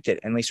stay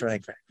connected? And we were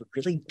like, we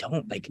really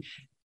don't.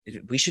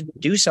 we should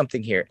do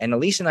something here. And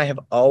Alyse and I have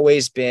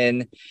always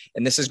been,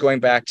 and this is going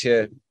back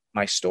to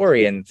my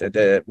story, and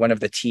the one of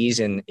the T's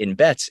in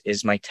bets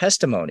is my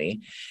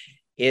testimony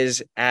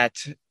is at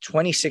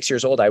 26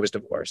 years old, I was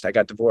divorced. I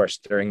got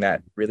divorced during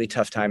that really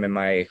tough time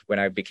when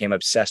I became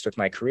obsessed with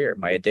my career.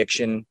 My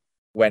addiction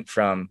went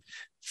from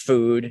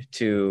food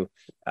to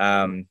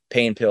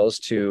pain pills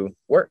to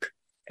work.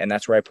 And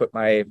that's where I put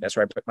my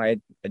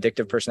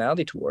addictive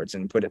personality towards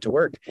and put it to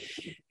work.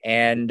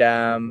 And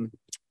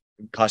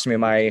cost me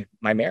my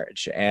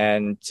marriage.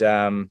 And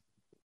the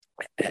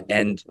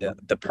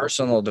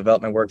personal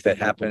development work that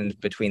happened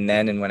between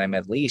then and when I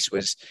met Alyse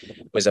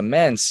was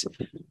immense.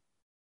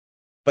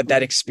 But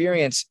that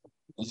experience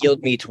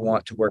yielded me to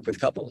want to work with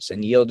couples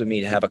and yielded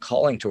me to have a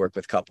calling to work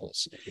with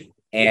couples.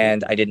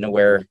 And I didn't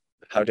know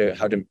how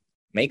to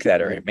make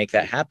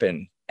that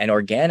happen. And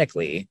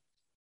organically,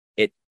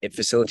 it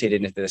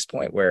facilitated into this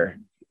point where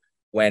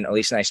when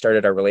Alyse and I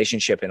started our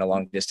relationship in a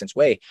long distance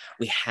way,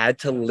 we had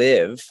to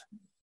live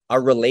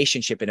our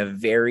relationship in a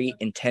very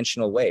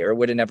intentional way, or it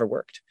would have never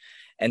worked.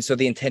 And so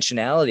the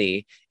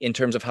intentionality in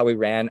terms of how we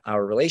ran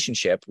our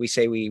relationship, we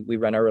say we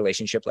run our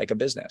relationship like a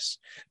business,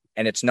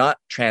 and it's not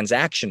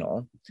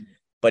transactional,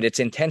 but it's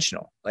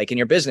intentional. Like in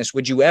your business,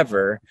 would you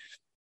ever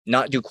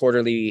not do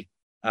quarterly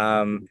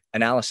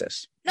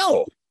analysis?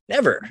 No,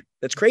 never.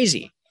 That's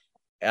crazy.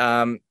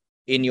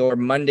 In your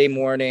Monday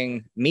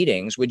morning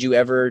meetings, would you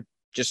ever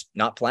just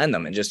not plan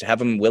them and just have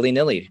them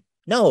willy-nilly?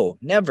 No,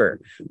 never.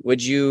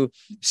 Would you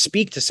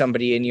speak to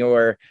somebody in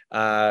your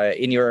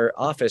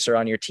office or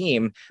on your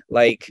team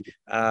like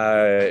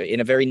in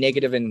a very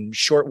negative and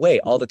short way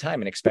all the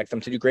time and expect them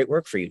to do great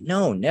work for you?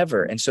 No,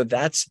 never. And so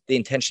that's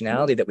the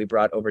intentionality that we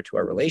brought over to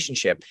our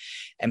relationship.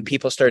 And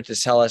people started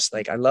to tell us,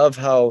 like, I love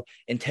how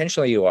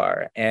intentional you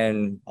are.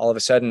 And all of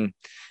a sudden,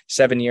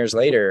 7 years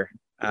later,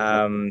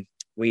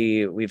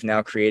 we've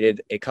now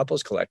created a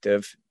couples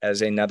collective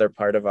as another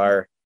part of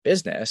our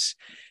business.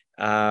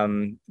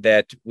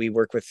 That we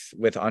work with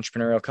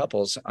entrepreneurial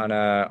couples on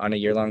a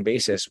year-long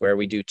basis, where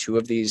we do 2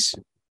 of these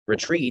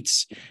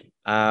retreats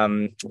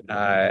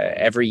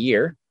every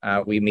year.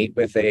 We meet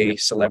with a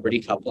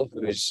celebrity couple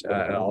who's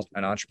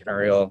an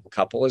entrepreneurial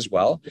couple as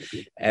well,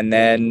 and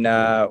then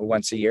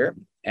once a year.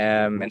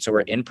 And so we're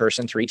in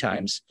person 3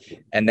 times,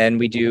 and then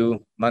we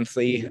do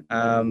monthly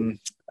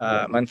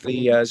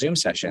Zoom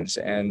sessions,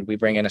 and we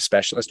bring in a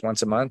specialist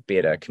once a month, be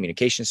it a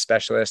communication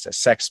specialist, a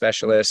sex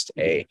specialist,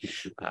 a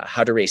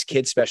how to raise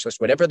kids specialist,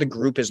 whatever the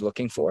group is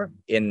looking for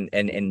in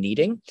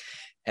needing.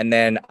 And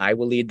then I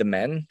will lead the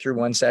men through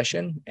one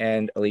session,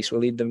 and Alyse will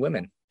lead the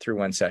women through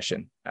one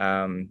session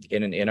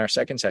in our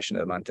second session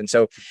of the month. And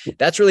so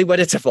that's really what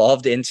it's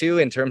evolved into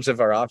in terms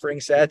of our offering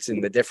sets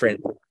and the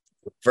different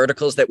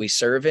verticals that we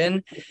serve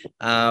in.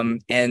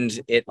 And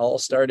it all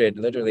started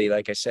literally,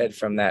 like I said,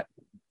 from that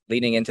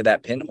leading into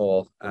that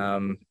pinhole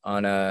on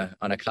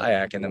a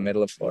kayak in the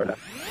middle of Florida.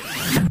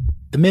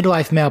 The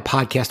Midlife Male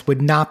podcast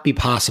would not be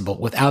possible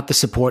without the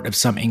support of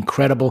some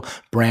incredible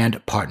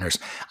brand partners.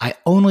 I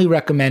only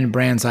recommend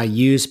brands I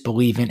use,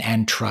 believe in,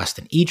 and trust,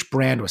 and each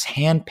brand was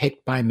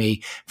handpicked by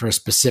me for a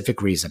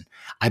specific reason.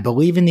 I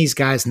believe in these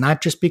guys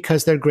not just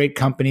because they're great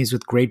companies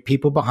with great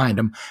people behind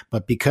them,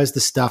 but because the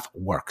stuff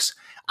works.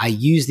 I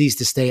use these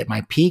to stay at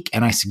my peak,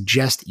 and I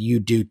suggest you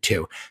do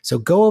too. So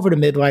go over to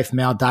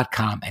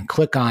midlifemale.com and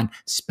click on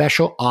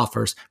special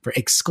offers for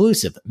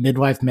exclusive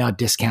Midlife Male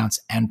discounts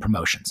and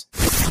promotions.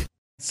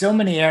 So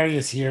many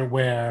areas here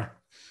where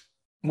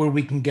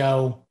we can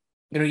go,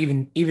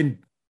 even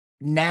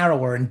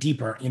narrower and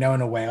deeper, in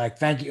a way. Like,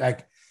 thank you.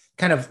 Like,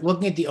 kind of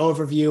looking at the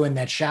overview and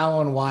that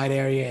shallow and wide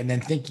area, and then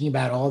thinking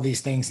about all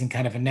these things in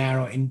kind of a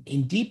narrow and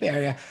in deep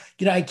area.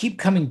 I keep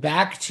coming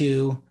back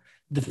to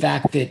the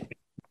fact that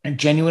I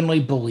genuinely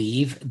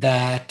believe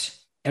that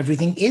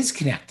everything is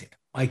connected,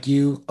 like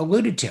you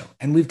alluded to.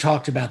 And we've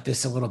talked about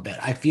this a little bit.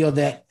 I feel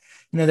that,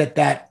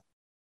 that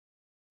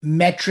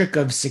metric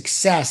of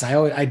success,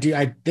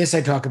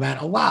 I talk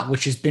about a lot,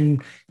 which has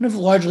been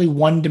largely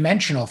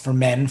one-dimensional for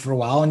men for a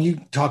while. And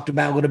you talked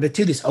about a little bit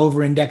too, this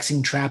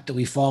over-indexing trap that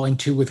we fall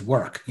into with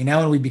work,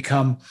 and we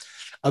become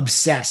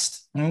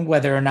obsessed,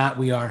 whether or not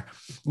we're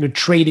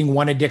trading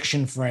one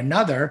addiction for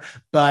another,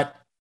 but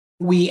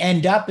we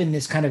end up in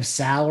this kind of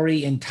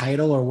salary and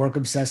title or work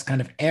obsessed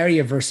kind of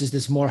area versus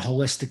this more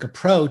holistic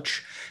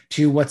approach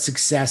to what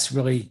success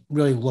really,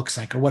 really looks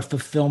like, or what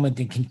fulfillment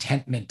and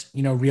contentment,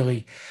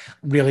 really,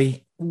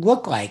 really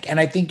look like. And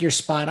I think you're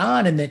spot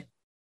on in that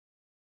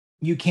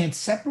you can't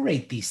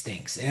separate these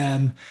things.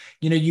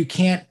 You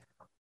can't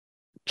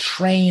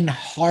train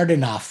hard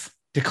enough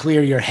to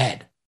clear your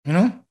head,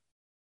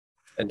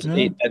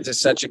 That's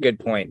such a good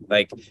point.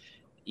 Like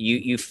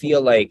you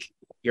feel like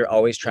you're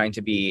always trying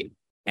to be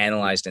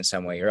analyzed in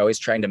some way. You're always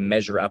trying to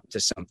measure up to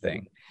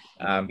something.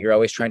 You're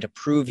always trying to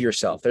prove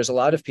yourself. There's a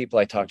lot of people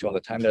I talk to all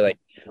the time. They're like,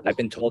 I've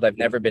been told I've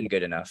never been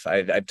good enough.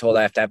 I've told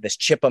I have to have this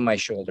chip on my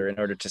shoulder in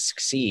order to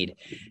succeed.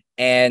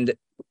 And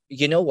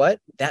you know what?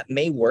 That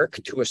may work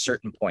to a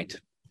certain point,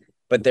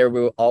 but there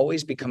will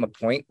always become a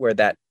point where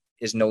that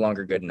is no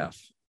longer good enough.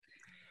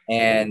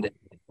 And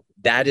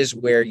that is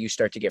where you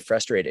start to get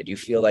frustrated. You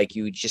feel like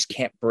you just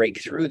can't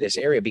break through this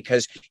area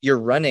because you're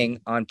running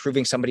on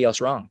proving somebody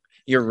else wrong.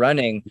 You're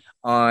running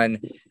on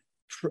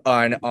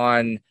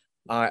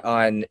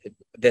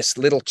this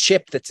little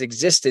chip that's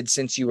existed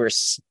since you were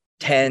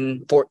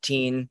 10,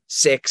 14,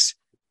 6,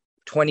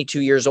 22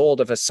 years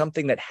old of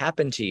something that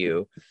happened to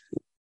you.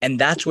 And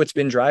that's what's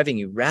been driving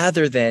you,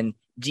 rather than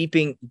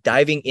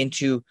diving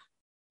into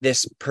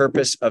this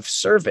purpose of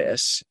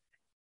service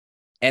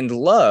and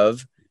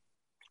love.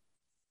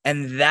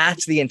 And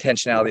that's the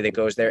intentionality that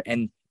goes there.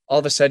 And all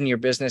of a sudden your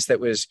business that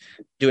was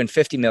doing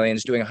 50 million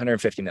is doing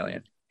 150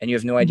 million. And you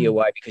have no idea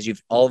why, because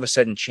you've all of a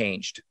sudden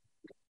changed.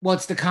 Well,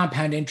 it's the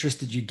compound interest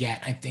that you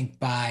get, I think,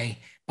 by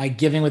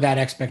giving without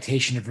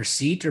expectation of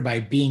receipt, or by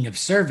being of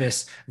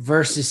service,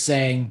 versus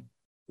saying,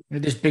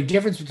 there's a big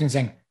difference between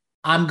saying,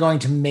 I'm going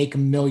to make $1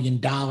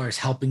 million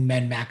helping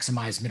men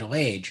maximize middle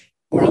age,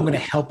 or I'm going to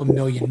help 1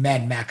 million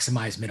men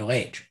maximize middle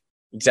age.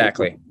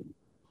 Exactly.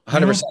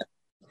 100%.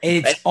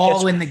 It's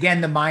all in,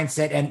 again, the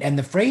mindset and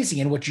the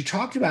phrasing and what you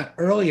talked about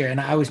earlier. And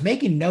I was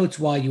making notes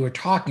while you were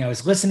talking. I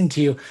was listening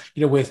to you,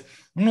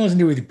 I'm listening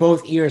to you with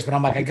both ears, but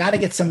I'm like, I got to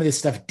get some of this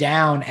stuff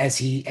down as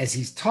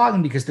he's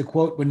talking, because the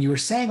quote, when you were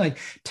saying like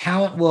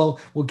talent will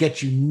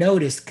get you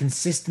noticed,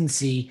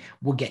 consistency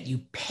will get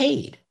you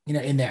paid,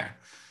 in there.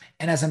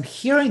 And as I'm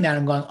hearing that,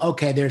 I'm going,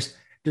 okay, there's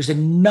a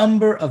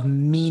number of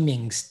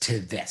meanings to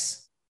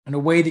this and a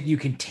way that you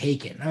can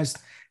take it. And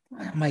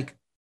I'm like,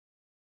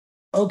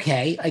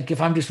 okay, like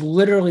if I'm just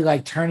literally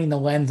like turning the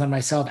lens on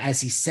myself as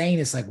he's saying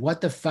this, like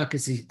what the fuck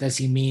does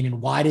he mean?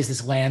 And why does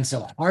this land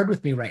so hard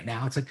with me right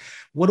now? It's like,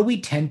 what do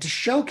we tend to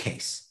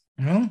showcase?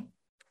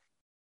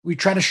 We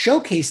try to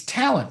showcase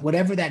talent,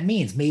 whatever that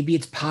means. Maybe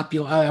it's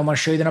popular. I want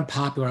to show you that I'm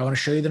popular. I want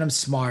to show you that I'm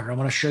smarter. I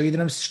want to show you that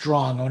I'm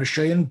strong. I want to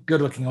show you that I'm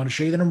good looking. I want to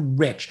show you that I'm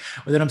rich,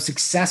 or that I'm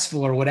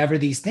successful, or whatever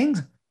these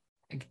things.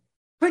 Like,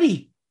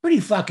 pretty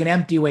fucking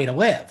empty way to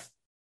live.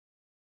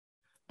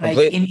 Like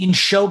in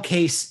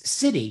Showcase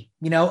City,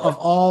 of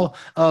all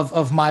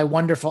of my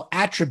wonderful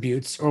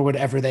attributes, or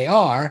whatever they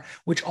are,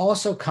 which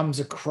also comes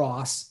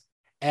across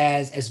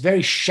as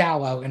very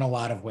shallow in a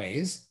lot of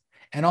ways.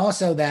 And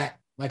also that,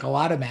 like a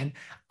lot of men,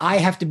 I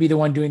have to be the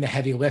one doing the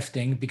heavy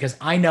lifting because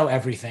I know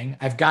everything.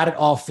 I've got it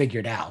all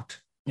figured out,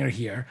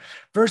 here.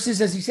 Versus,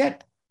 as you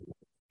said,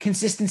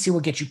 consistency will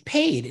get you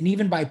paid. And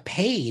even by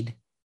paid,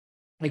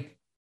 like,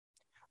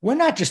 we're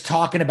not just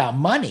talking about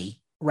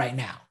money right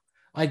now.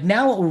 Like,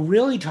 now what we're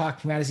really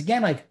talking about is,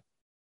 again, like,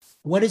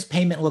 what does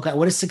payment look like?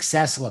 What does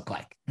success look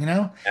like?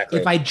 Exactly.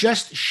 If I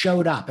just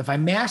showed up, if I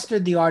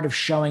mastered the art of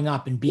showing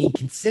up and being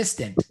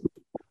consistent,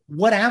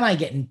 what am I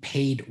getting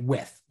paid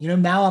with?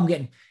 Now I'm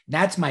getting,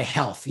 that's my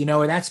health,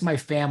 or that's my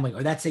family,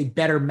 or that's a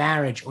better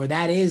marriage, or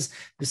that is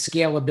the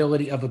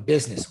scalability of a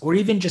business, or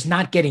even just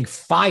not getting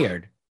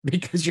fired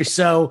because you're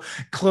so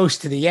close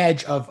to the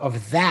edge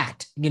of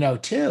that,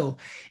 too.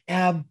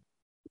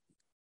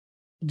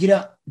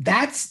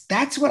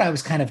 That's what I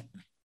was kind of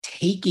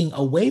taking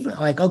away from,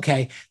 like,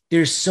 okay,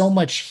 there's so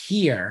much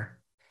here.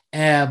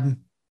 And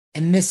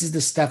this is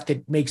the stuff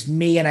that makes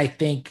me, and I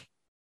think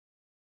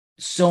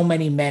so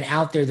many men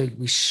out there, that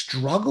we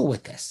struggle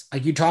with this.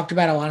 Like you talked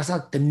about a lot of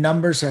stuff, the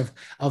numbers of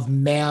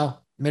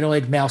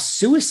middle-aged male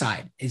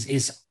suicide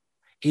is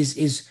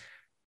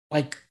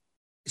like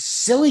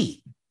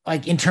silly,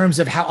 like in terms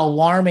of how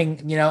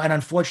alarming, and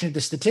unfortunate the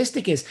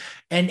statistic is.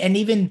 And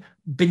even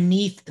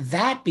beneath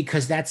that,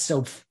 because that's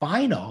so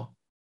final,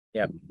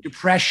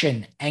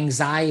 depression,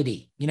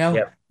 anxiety,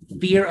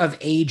 fear of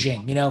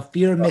aging,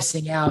 fear of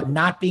missing out,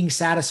 not being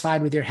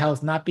satisfied with your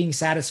health, not being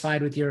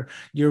satisfied with your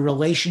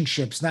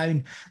relationships.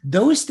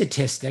 Those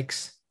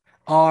statistics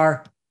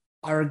are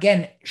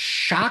again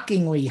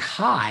shockingly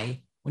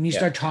high when you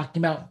start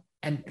talking about,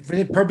 and for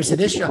the purpose of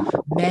this show,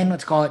 men,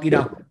 let's call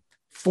it,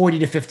 40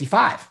 to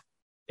 55.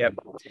 Yep.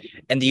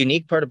 And the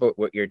unique part about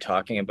what you're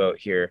talking about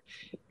here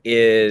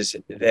is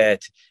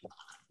that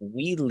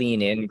we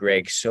lean in,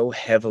 Greg, so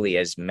heavily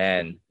as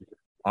men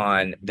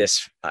on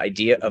this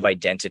idea of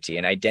identity,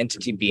 and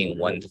identity being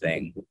one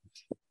thing.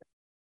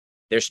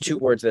 There's two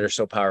words that are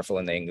so powerful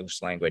in the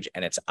English language,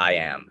 and it's I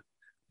am.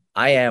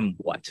 I am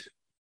what?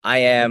 I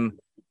am,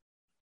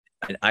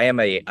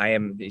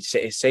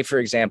 say for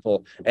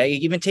example,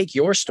 even take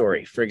your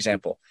story, for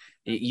example.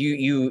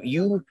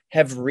 You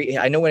have,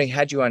 I know when I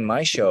had you on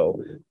my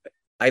show,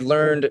 I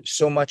learned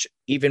so much,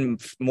 even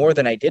more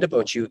than I did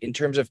about you, in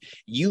terms of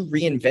you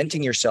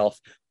reinventing yourself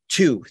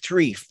 2,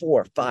 3,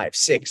 4, 5,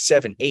 6,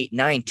 7, 8,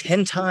 9,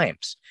 10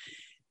 times.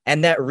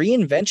 And that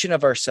reinvention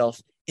of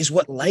ourselves is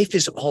what life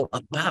is all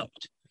about.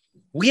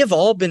 We have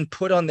all been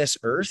put on this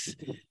earth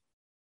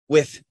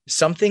with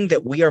something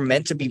that we are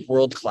meant to be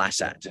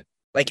world-class at,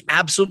 like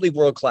absolutely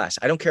world-class.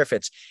 I don't care if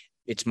it's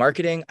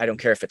marketing. I don't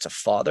care if it's a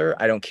father.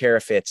 I don't care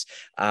if it's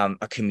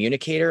a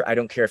communicator. I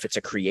don't care if it's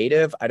a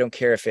creative. I don't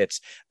care if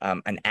it's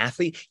an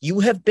athlete.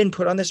 You have been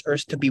put on this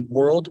earth to be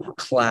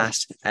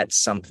world-class at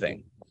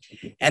something.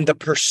 And the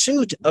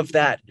pursuit of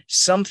that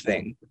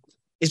something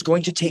is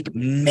going to take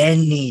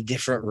many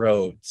different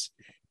roads.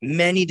 And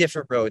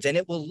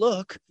it will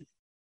look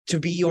to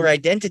be your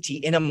identity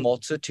in a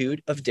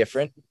multitude of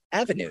different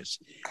avenues.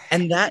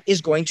 And that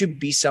is going to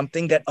be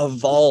something that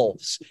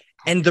evolves.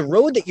 And the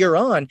road that you're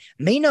on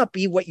may not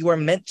be what you are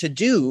meant to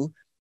do,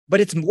 but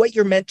it's what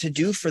you're meant to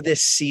do for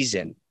this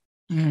season.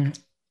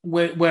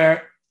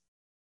 Where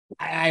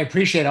I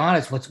appreciate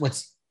honest.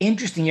 What's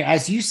interesting here,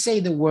 as you say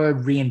the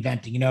word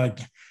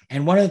reinventing,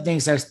 and one of the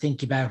things I was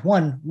thinking about,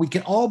 one, we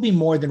can all be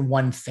more than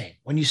one thing.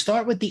 When you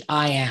start with the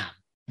I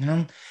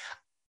am,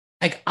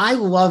 like I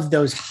love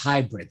those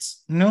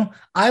hybrids,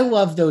 I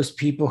love those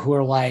people who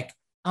are like,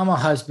 I'm a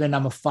husband,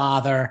 I'm a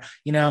father,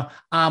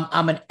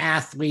 I'm an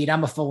athlete,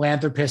 I'm a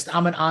philanthropist,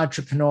 I'm an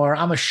entrepreneur,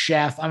 I'm a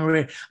chef.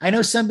 I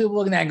know some people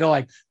looking at that and go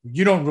like,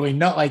 you don't really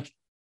know, like,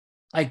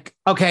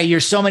 okay, you're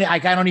so many,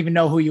 like, I don't even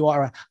know who you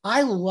are.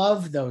 I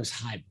love those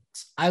hybrids.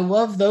 I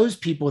love those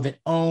people that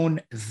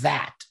own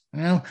that,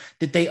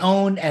 that they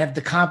own and have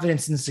the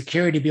confidence and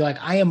security to be like,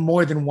 I am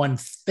more than one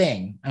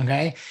thing.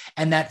 Okay.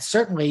 And that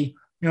certainly,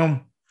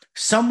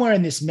 somewhere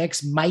in this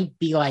mix might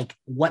be like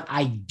what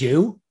I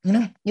do,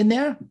 in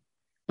there,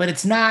 but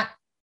it's not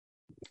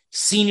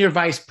senior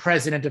vice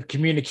president of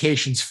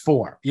communications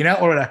for,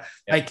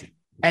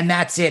 and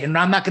that's it. And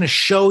I'm not going to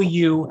show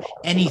you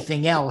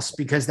anything else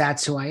because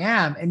that's who I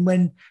am. And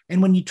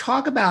when you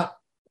talk about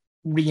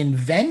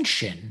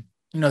reinvention,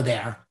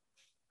 there,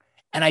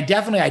 and I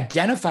definitely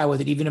identify with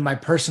it, even in my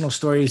personal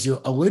story, as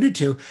you alluded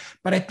to,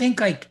 but I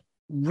think like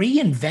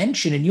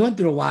reinvention, and you went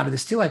through a lot of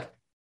this too, like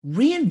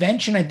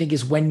reinvention, I think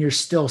is when you're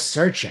still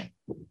searching.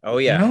 Oh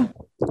yeah.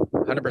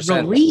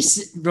 100%.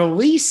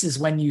 Release is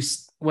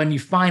when you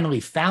finally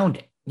found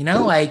it,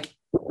 like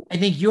I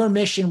think your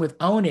mission with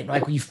Own It,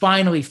 like you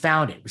finally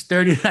found it. It was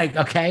 30, like,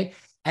 okay.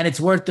 And it's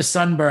worth the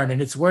sunburn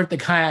and it's worth the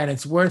kayak and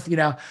it's worth,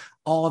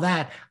 all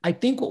that. I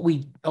think what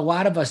a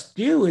lot of us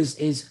do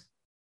is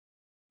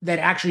that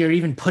actually are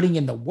even putting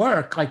in the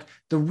work. Like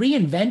the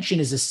reinvention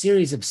is a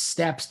series of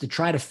steps to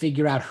try to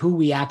figure out who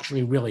we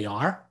actually really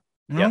are.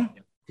 Yep.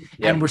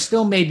 And we're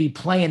still maybe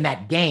playing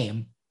that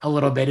game a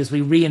little bit as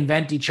we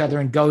reinvent each other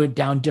and go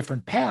down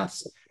different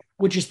paths,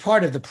 which is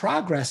part of the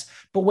progress.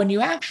 But when you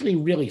actually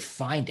really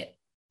find it,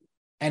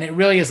 and it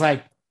really is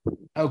like,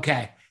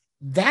 okay,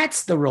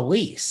 that's the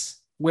release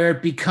where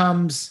it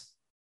becomes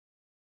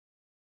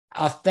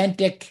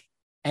authentic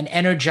and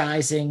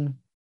energizing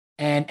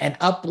and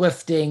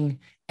uplifting.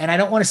 And I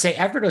don't want to say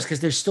effortless because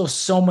there's still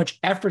so much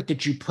effort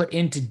that you put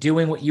into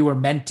doing what you were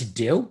meant to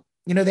do,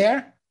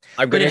 there.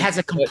 But it has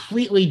a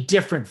completely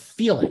different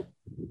feeling.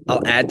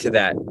 I'll add to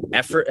that.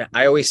 Effort.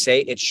 I always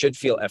say it should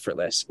feel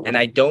effortless. And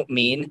I don't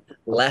mean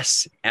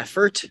less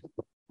effort.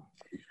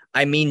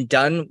 I mean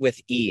done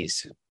with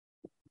ease.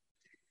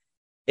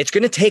 It's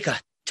going to take a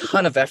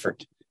ton of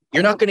effort.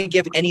 You're not going to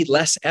give any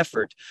less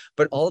effort,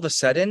 but all of a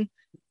sudden,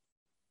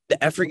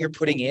 the effort you're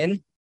putting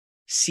in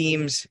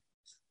seems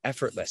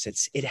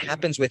effortless. It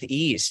happens with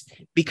ease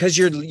because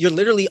you're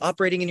literally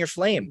operating in your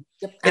flame.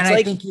 Yep. And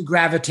I think you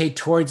gravitate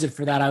towards it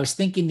for that. I was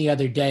thinking the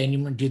other day, and you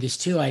want to do this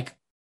too, like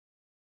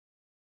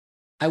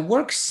I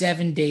work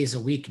 7 days a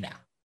week now.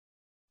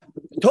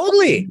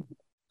 Totally.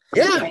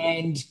 Yeah.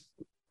 And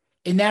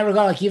in that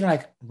regard, like even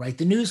like write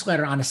the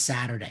newsletter on a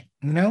Saturday,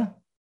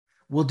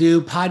 We'll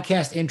do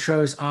podcast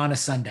intros on a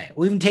Sunday.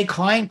 We'll even take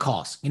client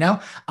calls,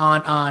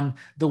 on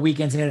the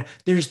weekends. And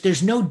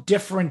there's no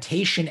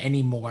differentiation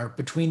anymore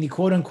between the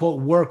quote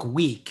unquote work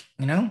week,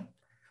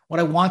 what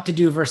I want to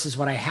do versus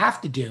what I have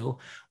to do.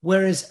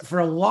 Whereas for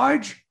a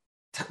large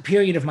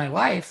period of my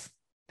life,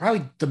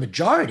 probably the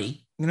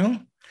majority,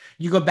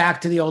 you go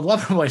back to the old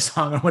Loverboy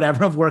song or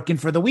whatever of working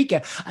for the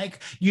weekend. Like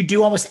you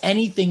do almost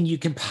anything you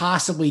can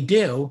possibly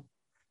do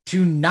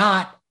to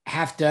not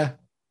have to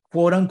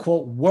quote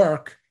unquote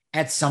work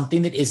at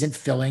something that isn't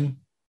filling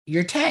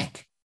your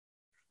tank.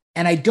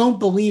 And I don't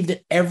believe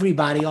that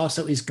everybody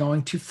also is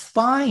going to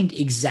find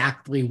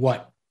exactly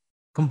what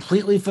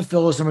completely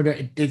fulfills them.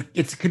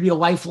 It could be a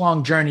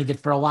lifelong journey that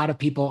for a lot of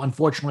people,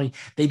 unfortunately,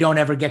 they don't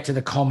ever get to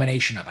the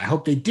culmination of. I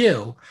hope they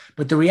do,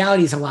 but the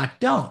reality is a lot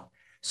don't.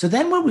 So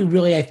then what we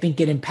really, I think,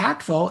 get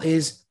impactful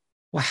is,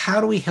 well,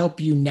 how do we help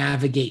you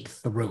navigate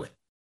through it?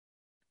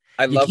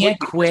 You can't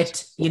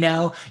quit,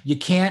 you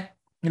can't,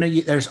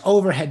 there's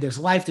overhead, there's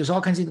life, there's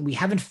all kinds of things. We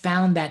haven't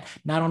found that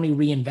not only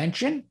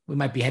reinvention, we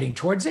might be heading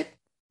towards it.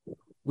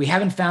 We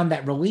haven't found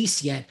that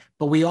release yet,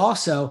 but we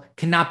also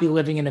cannot be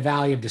living in a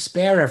valley of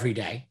despair every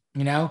day,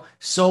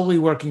 solely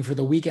working for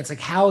the weekends. Like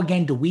how,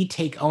 again, do we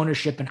take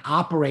ownership and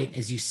operate,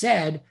 as you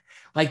said,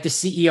 like the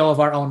CEO of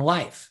our own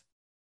life?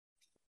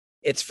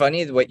 It's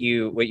funny what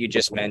you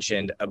just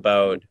mentioned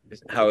about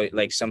how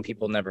like some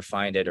people never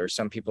find it or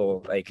some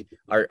people like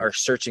are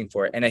searching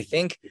for it. And I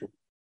think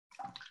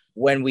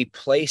when we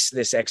place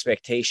this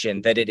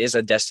expectation that it is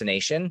a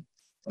destination,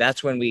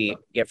 that's when we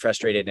get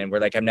frustrated and we're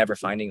like, I'm never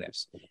finding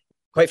this.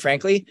 Quite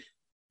frankly,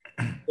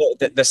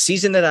 the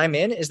season that I'm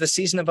in is the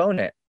season of Own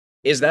It.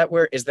 Is that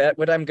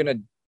what I'm going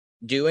to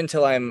do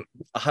until I'm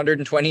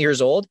 120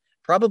 years old?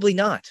 Probably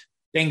not.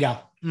 Bingo.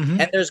 Mm-hmm.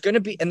 And there's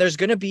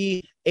going to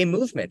be a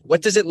movement.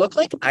 What does it look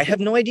like? I have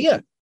no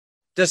idea.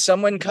 Does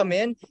someone come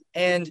in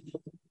and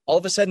all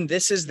of a sudden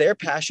this is their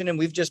passion and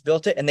we've just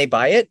built it and they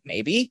buy it?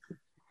 Maybe.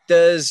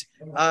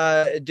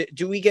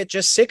 Do we get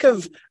just sick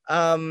of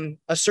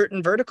a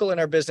certain vertical in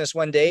our business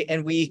one day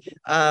and we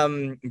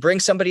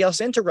bring somebody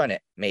else in to run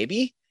it?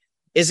 Maybe.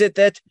 Is it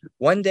that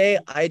one day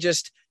I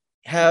just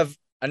have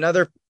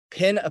another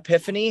pin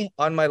epiphany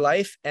on my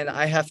life and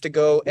I have to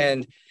go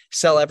and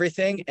sell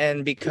everything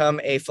and become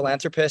a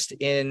philanthropist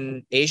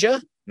in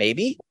Asia?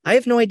 Maybe. I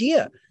have no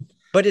idea.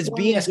 But it's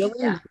being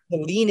willing to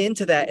lean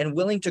into that and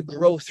willing to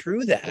grow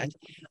through that,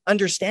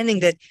 understanding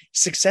that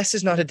success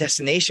is not a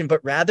destination, but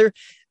rather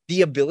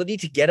the ability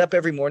to get up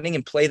every morning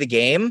and play the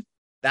game.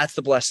 That's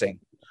the blessing.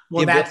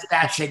 Well,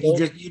 that's it.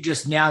 You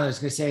just nailed it. I was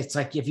going to say, it's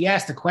like, if you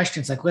ask the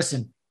question, it's like,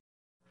 listen,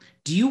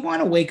 do you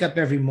want to wake up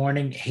every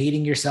morning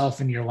hating yourself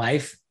and your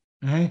life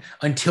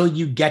until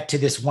you get to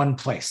this one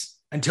place,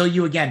 until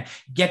you, again,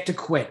 get to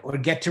quit or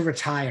get to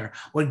retire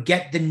or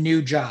get the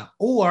new job?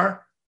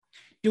 Or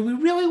do we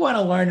really want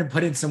to learn and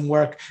put in some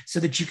work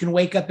so that you can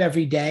wake up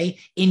every day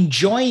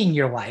enjoying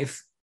your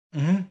life,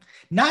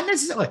 not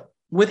necessarily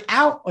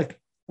without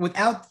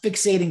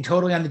fixating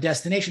totally on the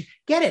destination?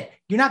 Get it.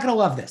 You're not going to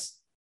love this,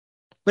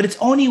 but it's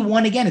only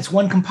one, again, it's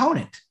one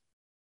component.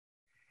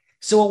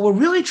 So what we're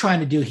really trying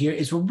to do here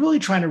is we're really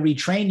trying to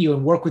retrain you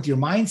and work with your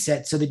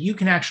mindset so that you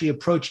can actually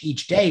approach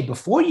each day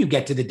before you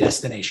get to the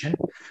destination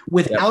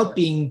without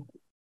being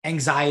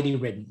anxiety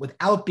ridden,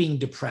 without being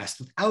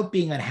depressed, without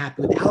being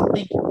unhappy, without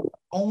being the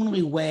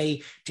only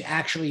way to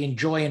actually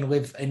enjoy and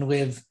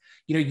live,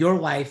 your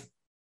life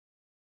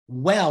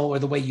well, or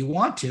the way you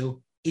want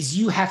to, is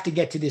you have to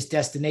get to this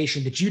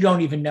destination that you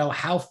don't even know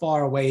how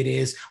far away it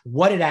is,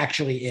 what it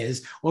actually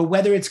is, or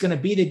whether it's going to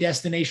be the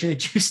destination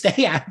that you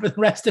stay at for the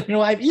rest of your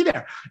life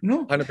either.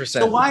 100%.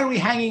 So why are we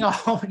hanging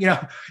all,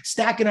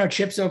 stacking our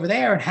chips over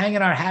there and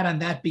hanging our hat on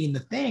that being the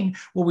thing?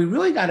 What we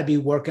really got to be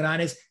working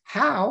on is,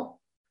 how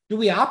do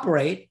we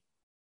operate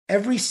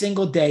every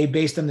single day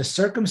based on the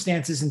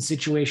circumstances and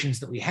situations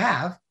that we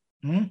have?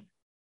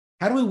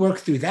 How do we work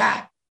through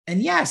that?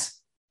 And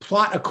yes,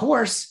 plot a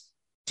course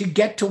to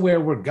get to where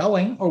we're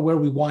going or where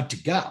we want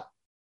to go.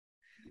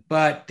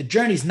 But the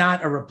journey's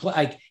not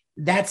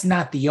that's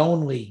not the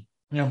only,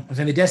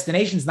 the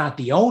destination's not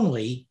the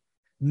only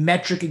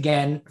metric,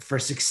 again, for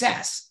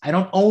success. I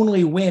don't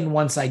only win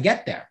once I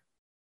get there.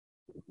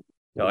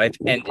 No,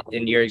 and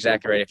you're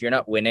exactly right. If you're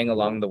not winning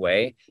along the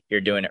way,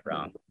 you're doing it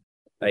wrong.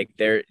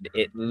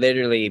 It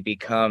literally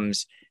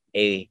becomes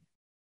a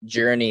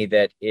journey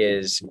that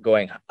is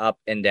going up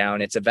and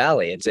down. It's a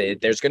valley.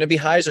 There's going to be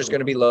highs, there's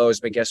going to be lows,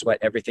 but guess what?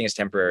 Everything is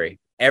temporary.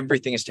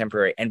 Everything is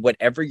temporary. And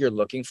whatever you're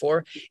looking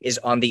for is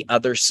on the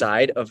other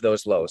side of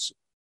those lows.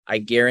 I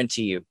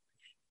guarantee you,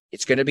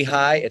 it's going to be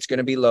high, it's going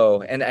to be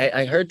low. And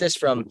I heard this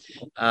from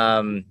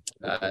one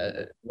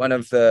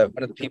of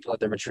the people at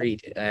the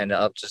retreat, and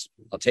I'll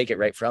take it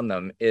right from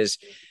them, is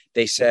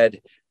they said,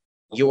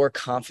 your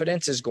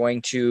confidence is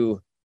going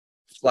to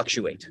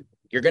fluctuate.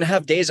 You're going to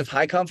have days of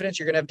high confidence.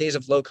 You're going to have days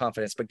of low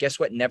confidence. But guess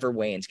what never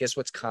wanes? Guess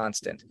what's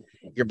constant?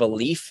 Your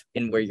belief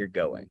in where you're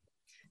going,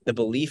 the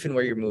belief in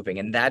where you're moving.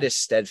 And that is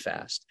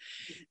steadfast.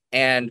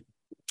 And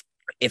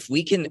if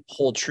we can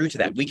hold true to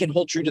that, we can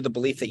hold true to the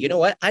belief that, you know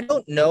what? I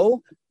don't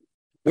know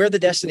where the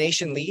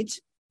destination leads,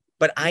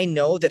 but I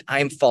know that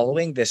I'm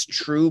following this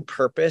true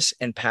purpose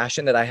and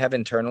passion that I have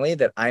internally,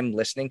 that I'm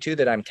listening to,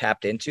 that I'm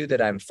tapped into,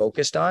 that I'm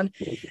focused on.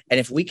 And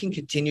if we can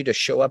continue to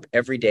show up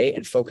every day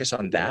and focus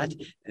on that,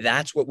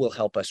 that's what will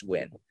help us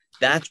win.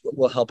 That's what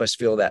will help us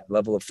feel that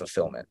level of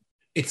fulfillment.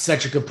 It's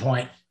such a good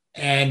point.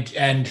 And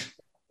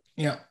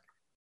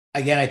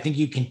again, I think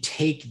you can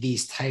take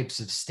these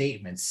types of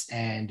statements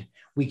and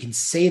we can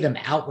say them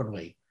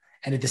outwardly.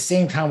 And at the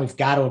same time, we've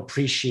got to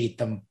appreciate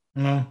them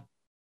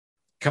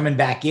coming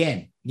back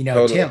in.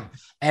 Totally. Tim,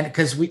 and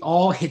because we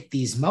all hit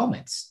these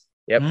moments.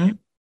 Yep.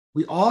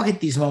 We all hit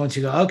these moments.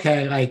 You go,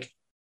 okay,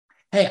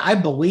 hey, I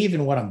believe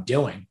in what I'm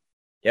doing.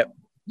 Yep.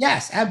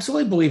 Yes,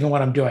 absolutely believe in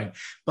what I'm doing.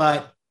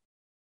 But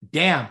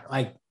damn,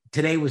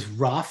 today was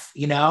rough,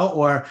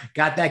 or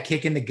got that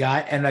kick in the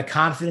gut, and the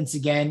confidence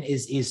again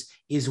is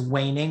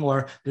waning,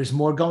 or there's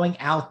more going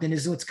out than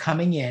is what's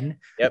coming in.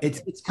 Yep.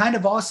 It's kind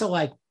of also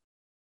like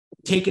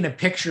taking a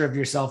picture of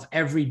yourself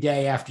every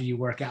day after you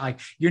work out.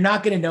 You're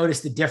not going to notice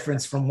the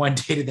difference from one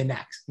day to the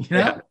next,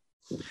 Yeah.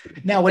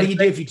 Now, what do you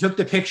do if you took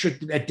the picture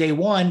at day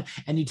 1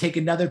 and you take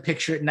another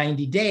picture at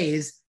 90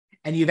 days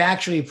and you've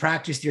actually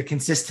practiced your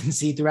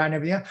consistency throughout and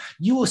everything else?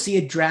 You will see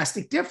a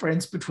drastic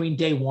difference between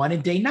day 1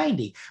 and day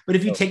 90. But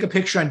if you take a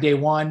picture on day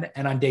 1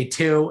 and on day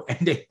 2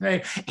 and day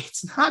 3,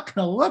 it's not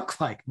going to look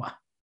like much.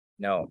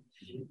 No.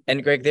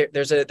 And Greg,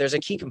 there's a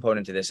key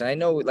component to this. And I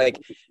know,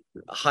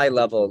 high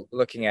level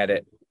looking at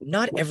it,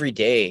 not every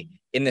day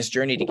in this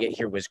journey to get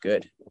here was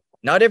good.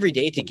 Not every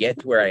day to get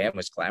to where I am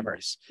was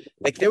glamorous.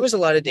 There was a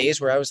lot of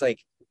days where I was like,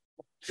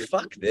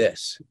 fuck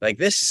this.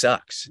 This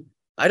sucks.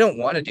 I don't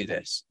want to do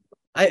this.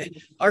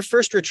 Our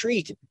first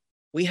retreat,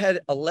 we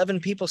had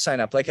 11 people sign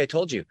up. Like I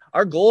told you,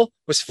 our goal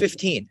was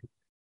 15.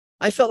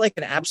 I felt like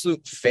an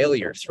absolute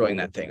failure throwing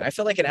that thing. I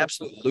felt like an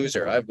absolute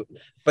loser.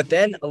 But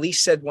then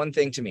Alyse said one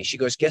thing to me. She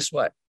goes, guess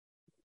what?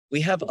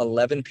 We have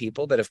 11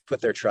 people that have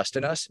put their trust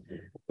in us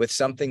with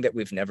something that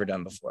we've never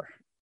done before.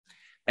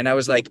 And I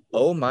was like,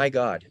 oh my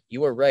God,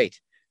 you are right.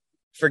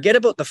 Forget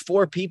about the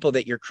 4 people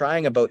that you're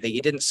crying about that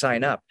you didn't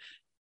sign up.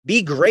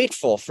 Be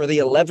grateful for the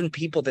 11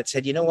 people that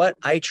said, you know what?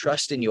 I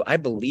trust in you. I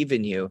believe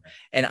in you.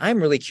 And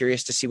I'm really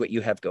curious to see what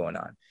you have going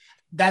on.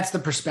 That's the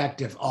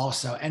perspective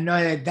also. And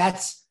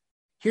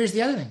here's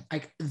the other thing.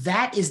 Like,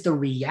 that is the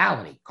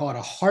reality. Call it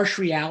a harsh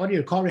reality,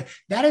 or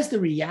that is the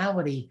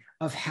reality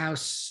of how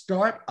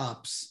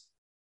startups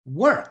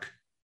work.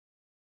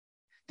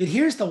 That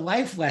here's the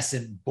life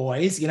lesson,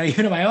 boys,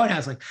 even in my own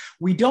house, like,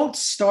 we don't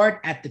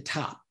start at the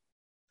top.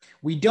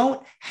 We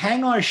don't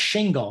hang our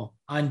shingle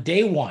on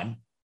day one.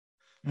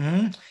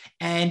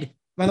 And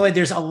by the way,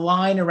 there's a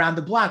line around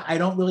the block. I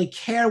don't really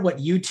care what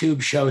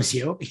YouTube shows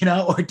you,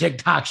 or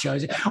TikTok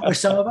shows you, or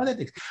some of other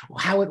things.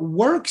 How it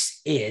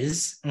works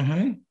is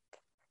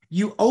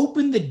you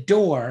open the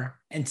door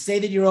and say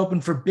that you're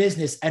open for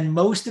business. And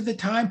most of the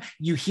time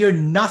you hear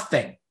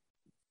nothing.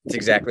 That's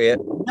exactly it.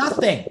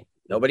 Nothing.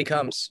 Nobody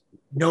comes.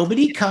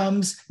 Nobody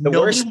comes. The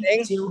worst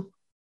thing,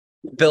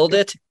 build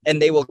it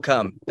and they will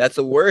come. That's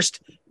the worst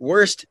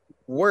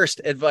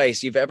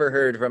advice you've ever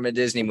heard from a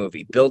Disney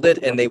movie. Build it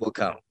and they will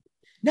come.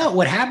 No,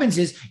 what happens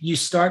is you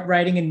start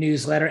writing a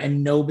newsletter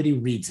and nobody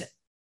reads it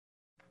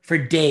for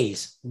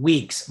days,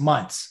 weeks,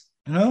 months.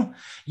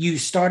 You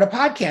start a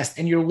podcast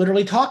and you're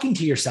literally talking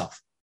to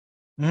yourself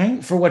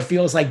for what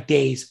feels like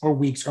days or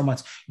weeks or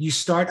months. You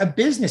start a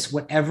business,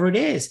 whatever it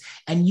is,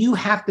 and you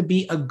have to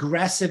be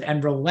aggressive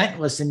and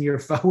relentless in your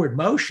forward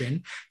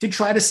motion to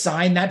try to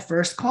sign that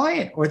first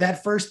client or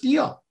that first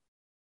deal.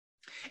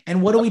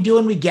 And what do we do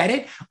when we get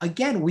it?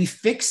 Again, we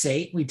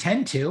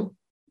tend to,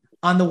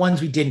 on the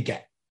ones we didn't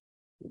get.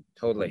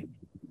 Totally.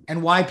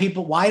 And why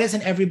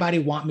doesn't everybody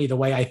want me the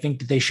way I think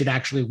that they should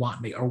actually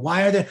want me? Or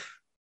why are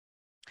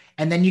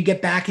and then you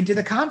get back into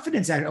the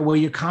confidence where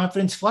your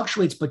confidence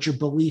fluctuates, but your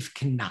belief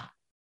cannot,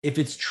 if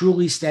it's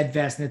truly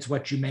steadfast and it's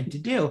what you meant to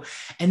do.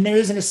 And there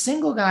isn't a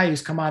single guy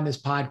who's come on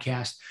this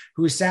podcast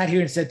who sat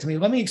here and said to me,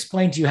 let me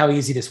explain to you how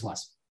easy this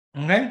was.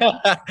 Okay.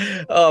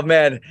 Oh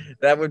man,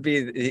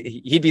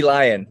 he'd be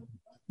lying.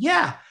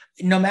 Yeah.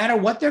 No matter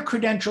what their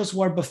credentials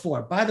were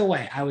before. By the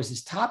way, I was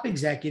this top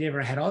executive,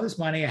 or I had all this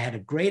money. I had a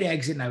great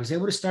exit and I was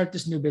able to start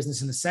this new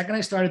business. And the second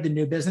I started the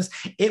new business,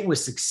 it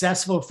was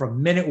successful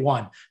from minute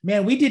one.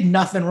 Man, we did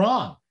nothing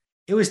wrong.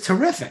 It was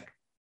terrific.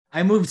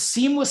 I moved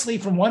seamlessly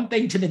from one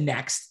thing to the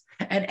next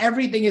and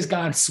everything has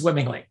gone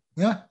swimmingly.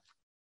 Yeah.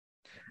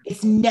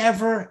 It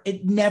never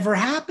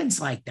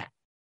happens like that.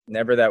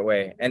 Never that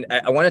way. And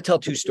I want to tell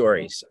 2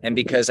 stories. And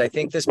because I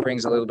think this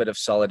brings a little bit of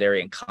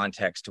solidarity and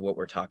context to what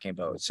we're talking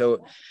about.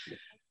 So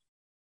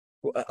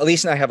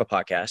Alyse and I have a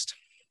podcast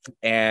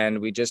and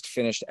we just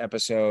finished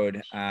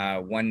episode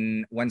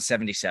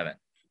 177.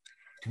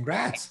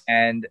 Congrats.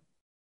 And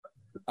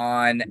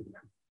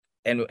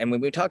when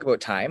we talk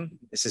about time,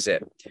 this is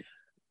it.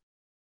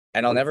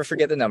 And I'll never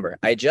forget the number.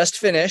 I just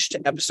finished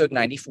episode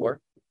 94.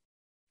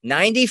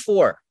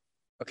 94.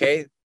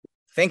 Okay.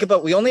 Think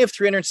about, we only have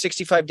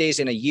 365 days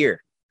in a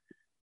year.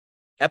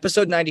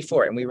 Episode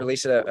 94, and we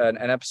release an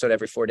episode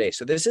every 4 days.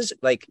 So this is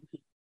like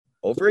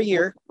over a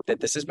year that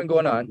this has been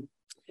going on.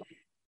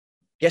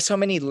 Guess how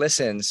many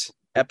listens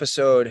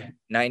episode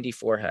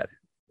 94 had?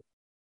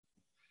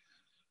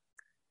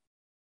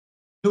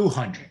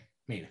 200,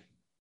 maybe.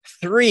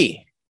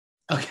 3.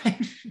 Okay.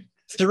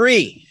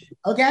 3.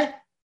 Okay.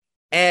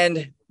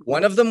 And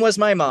one of them was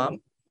my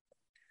mom.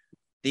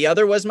 The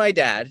other was my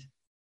dad.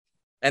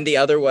 And the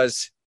other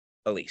was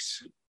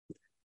Alyse.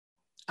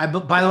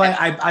 By the way,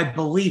 I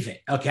believe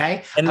it.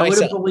 Okay. And I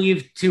would have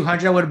believed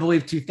 200. I would have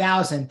believed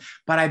 2,000,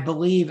 but I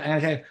believe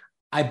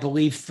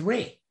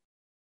 3.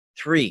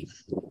 3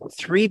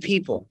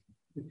 people.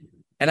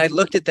 And I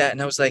looked at that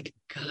and I was like,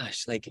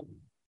 gosh, like,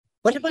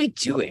 what am I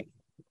doing?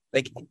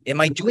 Like,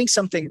 am I doing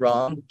something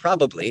wrong?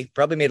 Probably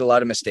made a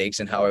lot of mistakes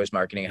in how I was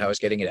marketing, how I was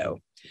getting it out.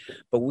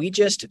 But we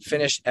just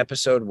finished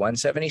episode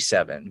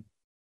 177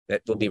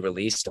 that will be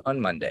released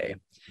on Monday.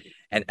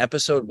 And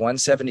episode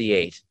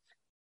 178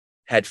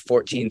 had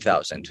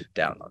 14,000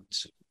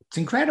 downloads. It's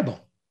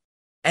incredible.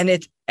 And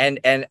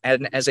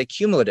as a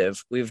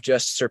cumulative, we've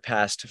just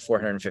surpassed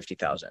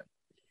 450,000.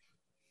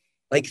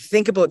 Like,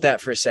 think about that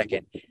for a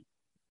second.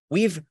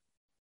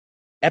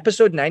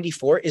 Episode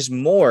 94 is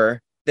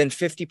more than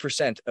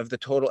 50% of the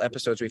total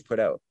episodes we've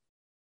put out.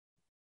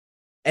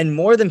 And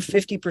more than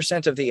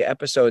 50% of the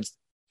episodes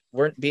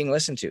weren't being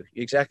listened to.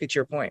 Exactly to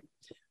your point.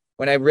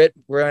 When I wrote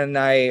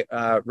my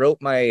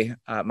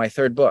my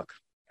 3rd book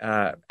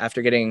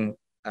after getting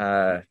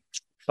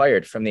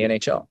fired from the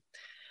NHL,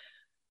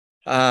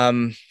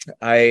 my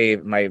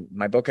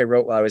book I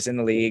wrote while I was in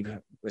the league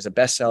was a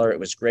bestseller. It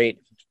was great,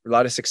 a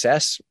lot of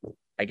success.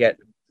 I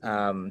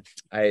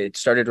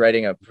started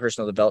writing a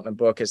personal development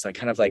book as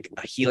kind of like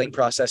a healing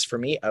process for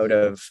me out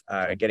of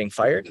getting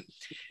fired.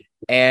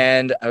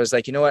 And I was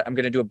like, you know what, I'm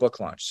going to do a book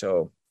launch.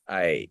 So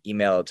I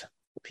emailed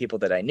people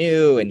that I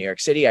knew in New York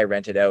City. I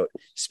rented out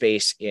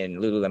space in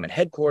Lululemon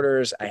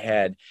headquarters. I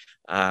had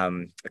A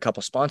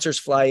couple sponsors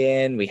fly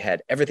in. We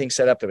had everything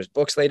set up. There was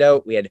books laid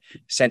out. We had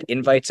sent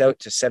invites out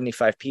to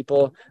 75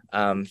 people.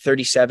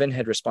 37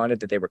 had responded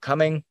that they were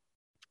coming.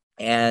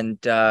 And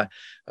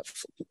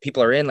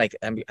people are in, like,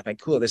 I'm like,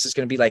 cool, this is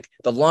going to be like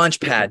the launch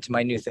pad to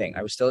my new thing.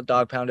 I was still at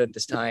Dog Pound at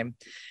this time.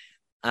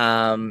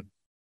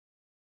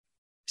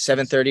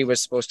 7:30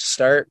 was supposed to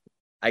start.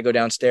 I go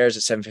downstairs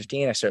at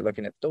 7:15. I start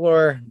looking at the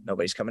door.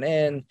 Nobody's coming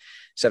in.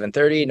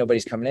 7:30,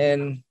 nobody's coming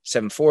in.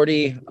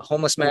 7:40, a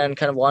homeless man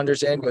kind of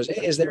wanders in, goes,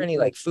 hey, is there any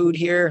like food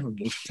here?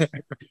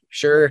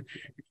 Sure.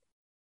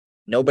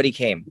 Nobody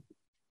came.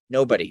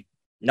 Nobody.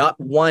 Not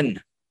one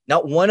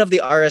of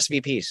the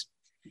RSVPs.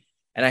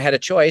 And I had a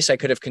choice. I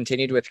could have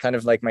continued with kind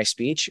of like my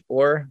speech,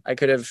 or I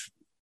could have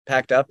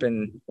packed up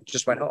and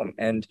just went home.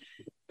 And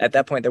at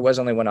that point, there was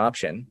only one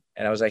option.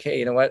 And I was like, hey,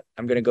 you know what?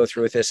 I'm going to go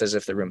through with this as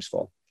if the room's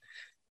full.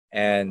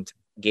 And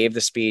gave the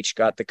speech,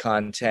 got the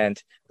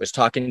content, was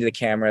talking to the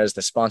cameras.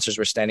 The sponsors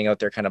were standing out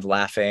there kind of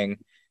laughing.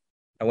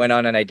 I went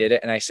on and I did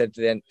it. And I said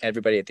to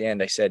everybody at the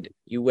end, I said,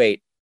 you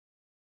wait.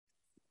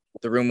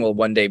 The room will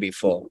one day be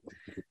full.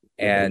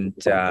 And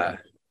about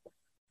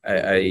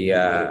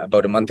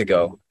a month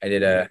ago, I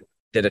did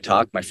a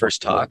talk, my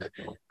first talk,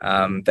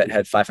 that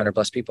had 500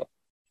 plus people,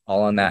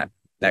 all on that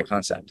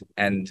concept.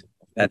 And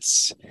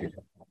that's a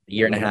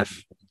year and a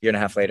half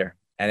later.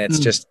 And it's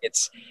just,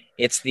 it's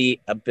the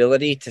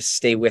ability to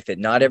stay with it.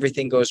 Not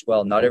everything goes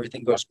well. Not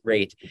everything goes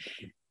great.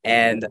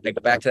 And I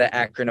go back to that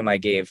acronym I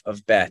gave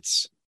of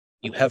BETS.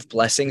 You have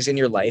blessings in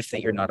your life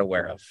that you're not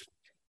aware of.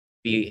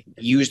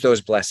 Use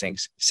those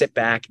blessings, sit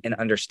back and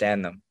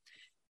understand them.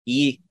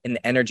 E in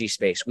the energy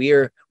space.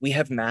 We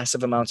have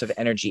massive amounts of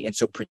energy. And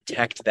so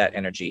protect that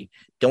energy.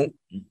 Don't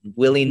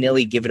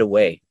willy-nilly give it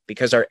away,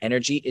 because our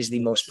energy is the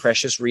most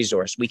precious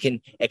resource. We can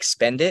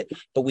expend it,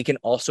 but we can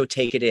also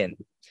take it in.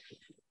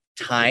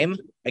 Time,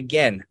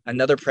 again,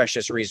 another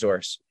precious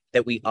resource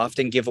that we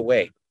often give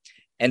away.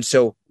 And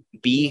so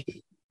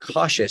be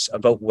cautious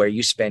about where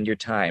you spend your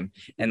time.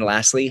 And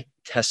lastly,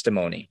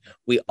 testimony.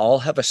 We all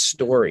have a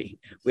story.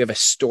 We have a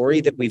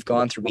story that we've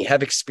gone through. We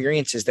have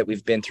experiences that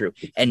we've been through,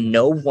 and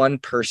no one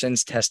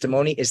person's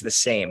testimony is the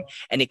same.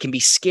 And it can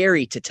be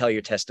scary to tell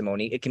your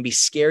testimony. It can be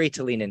scary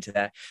to lean into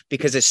that,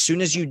 because as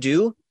soon as you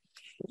do,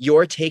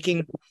 you're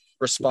taking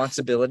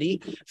responsibility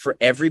for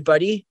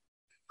everybody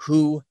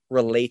who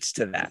relates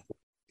to that.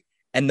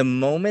 And the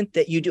moment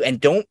that you do, and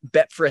don't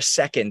bet for a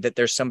second that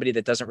there's somebody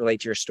that doesn't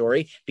relate to your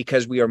story,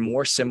 because we are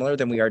more similar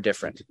than we are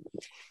different.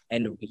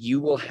 And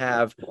you will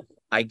have,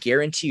 I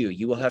guarantee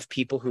you will have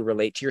people who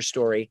relate to your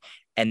story.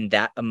 And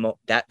that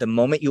the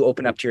moment you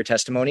open up to your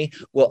testimony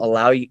will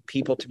allow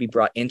people to be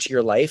brought into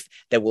your life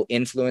that will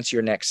influence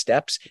your next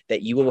steps,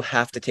 that you will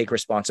have to take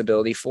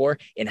responsibility for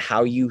in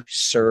how you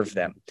serve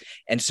them.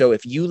 And so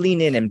if you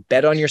lean in and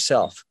bet on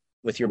yourself,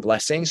 with your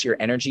blessings, your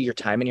energy, your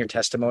time, and your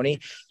testimony,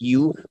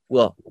 you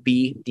will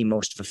be the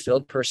most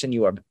fulfilled person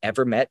you have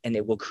ever met. And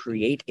it will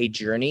create a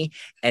journey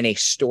and a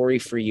story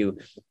for you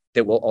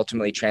that will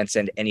ultimately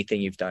transcend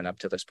anything you've done up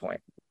to this point.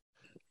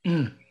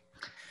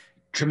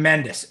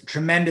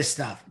 Tremendous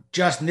stuff.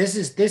 Justin, this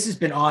has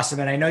been awesome.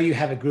 And I know you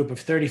have a group of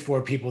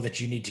 34 people that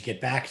you need to get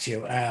back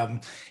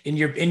to in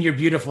your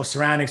beautiful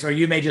surroundings, or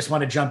you may just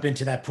want to jump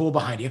into that pool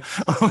behind you.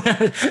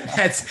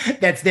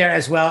 that's there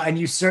as well. And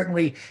you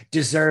certainly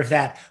deserve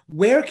that.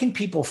 Where can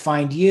people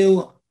find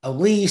you,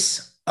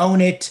 Alyse,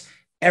 Own It,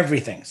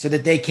 everything, so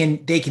that they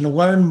can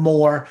learn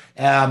more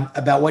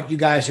about what you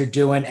guys are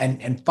doing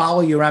and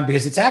follow you around?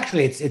 Because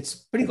it's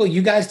pretty cool.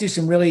 You guys do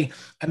some really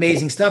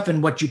amazing stuff,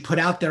 and what you put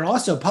out there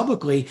also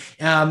publicly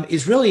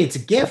is really, it's a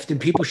gift,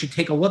 and people should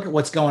take a look at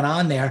what's going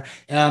on there,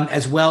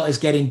 as well as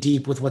getting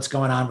deep with what's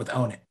going on with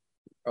Own It.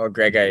 Oh,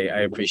 Greg, I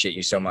appreciate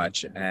you so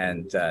much,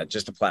 and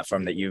just the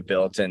platform that you've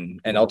built,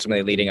 and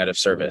ultimately leading out of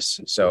service.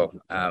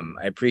 So I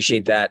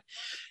appreciate that.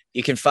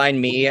 You can find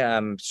me,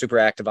 super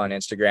active on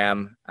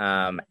Instagram,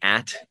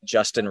 at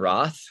Justin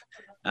Roth.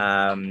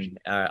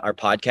 Our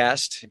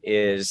podcast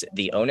is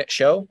the Own It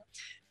Show,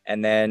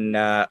 and then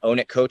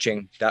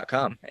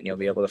ownitcoaching.com, and you'll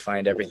be able to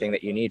find everything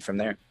that you need from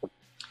there.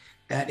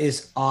 That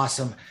is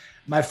awesome.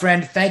 My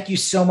friend, thank you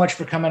so much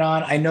for coming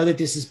on. I know that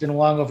this has been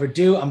long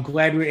overdue. I'm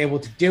glad we were able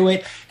to do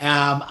it.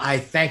 I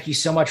thank you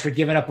so much for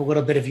giving up a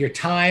little bit of your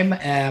time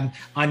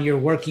on your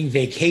working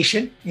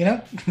vacation,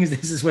 because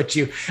this is what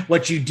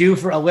you do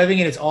for a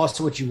living, and it's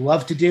also what you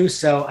love to do.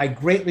 So I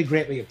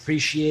greatly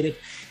appreciate it.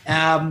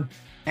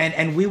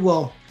 And we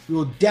will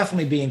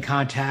definitely be in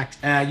contact.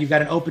 You've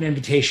got an open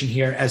invitation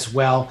here as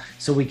well,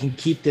 so we can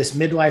keep this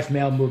midlife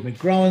male movement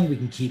growing. We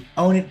can keep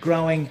Own It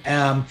growing,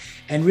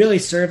 and really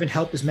serve and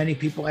help as many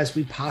people as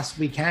we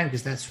possibly can,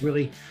 because that's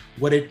really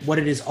what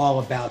it is all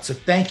about. So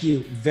thank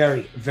you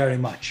very, very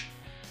much.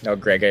 No,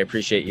 Greg, I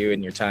appreciate you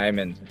and your time,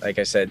 and like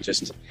I said,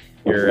 just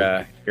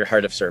your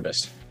heart of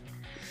service.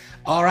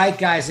 All right,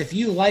 guys, if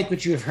you like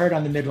what you have heard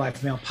on the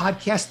Midlife Male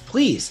podcast,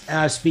 please,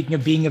 speaking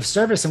of being of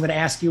service, I'm going to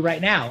ask you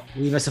right now,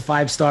 leave us a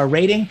 5-star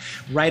rating,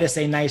 write us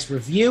a nice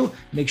review,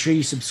 make sure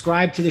you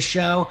subscribe to the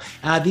show.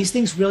 These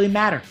things really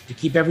matter to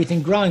keep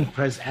everything growing,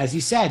 because as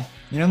you said,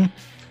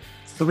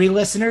 3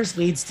 listeners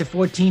leads to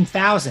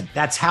 14,000.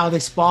 That's how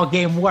this ball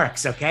game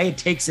works, okay? It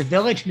takes a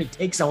village and it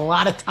takes a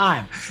lot of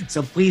time.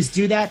 So please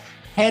do that.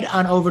 Head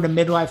on over to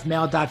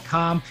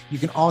midlifemail.com. You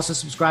can also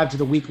subscribe to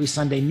the weekly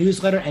Sunday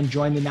newsletter and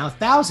join the now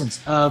thousands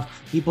of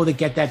people that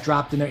get that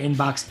dropped in their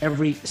inbox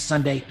every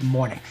Sunday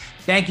morning.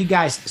 Thank you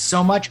guys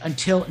so much.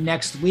 Until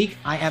next week,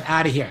 I am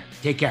out of here.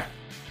 Take care.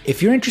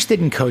 If you're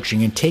interested in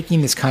coaching and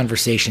taking this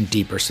conversation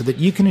deeper so that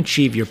you can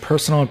achieve your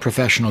personal and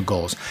professional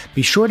goals,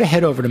 be sure to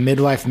head over to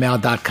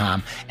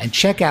midlifemail.com and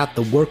check out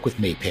the Work With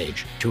Me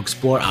page to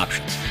explore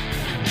options.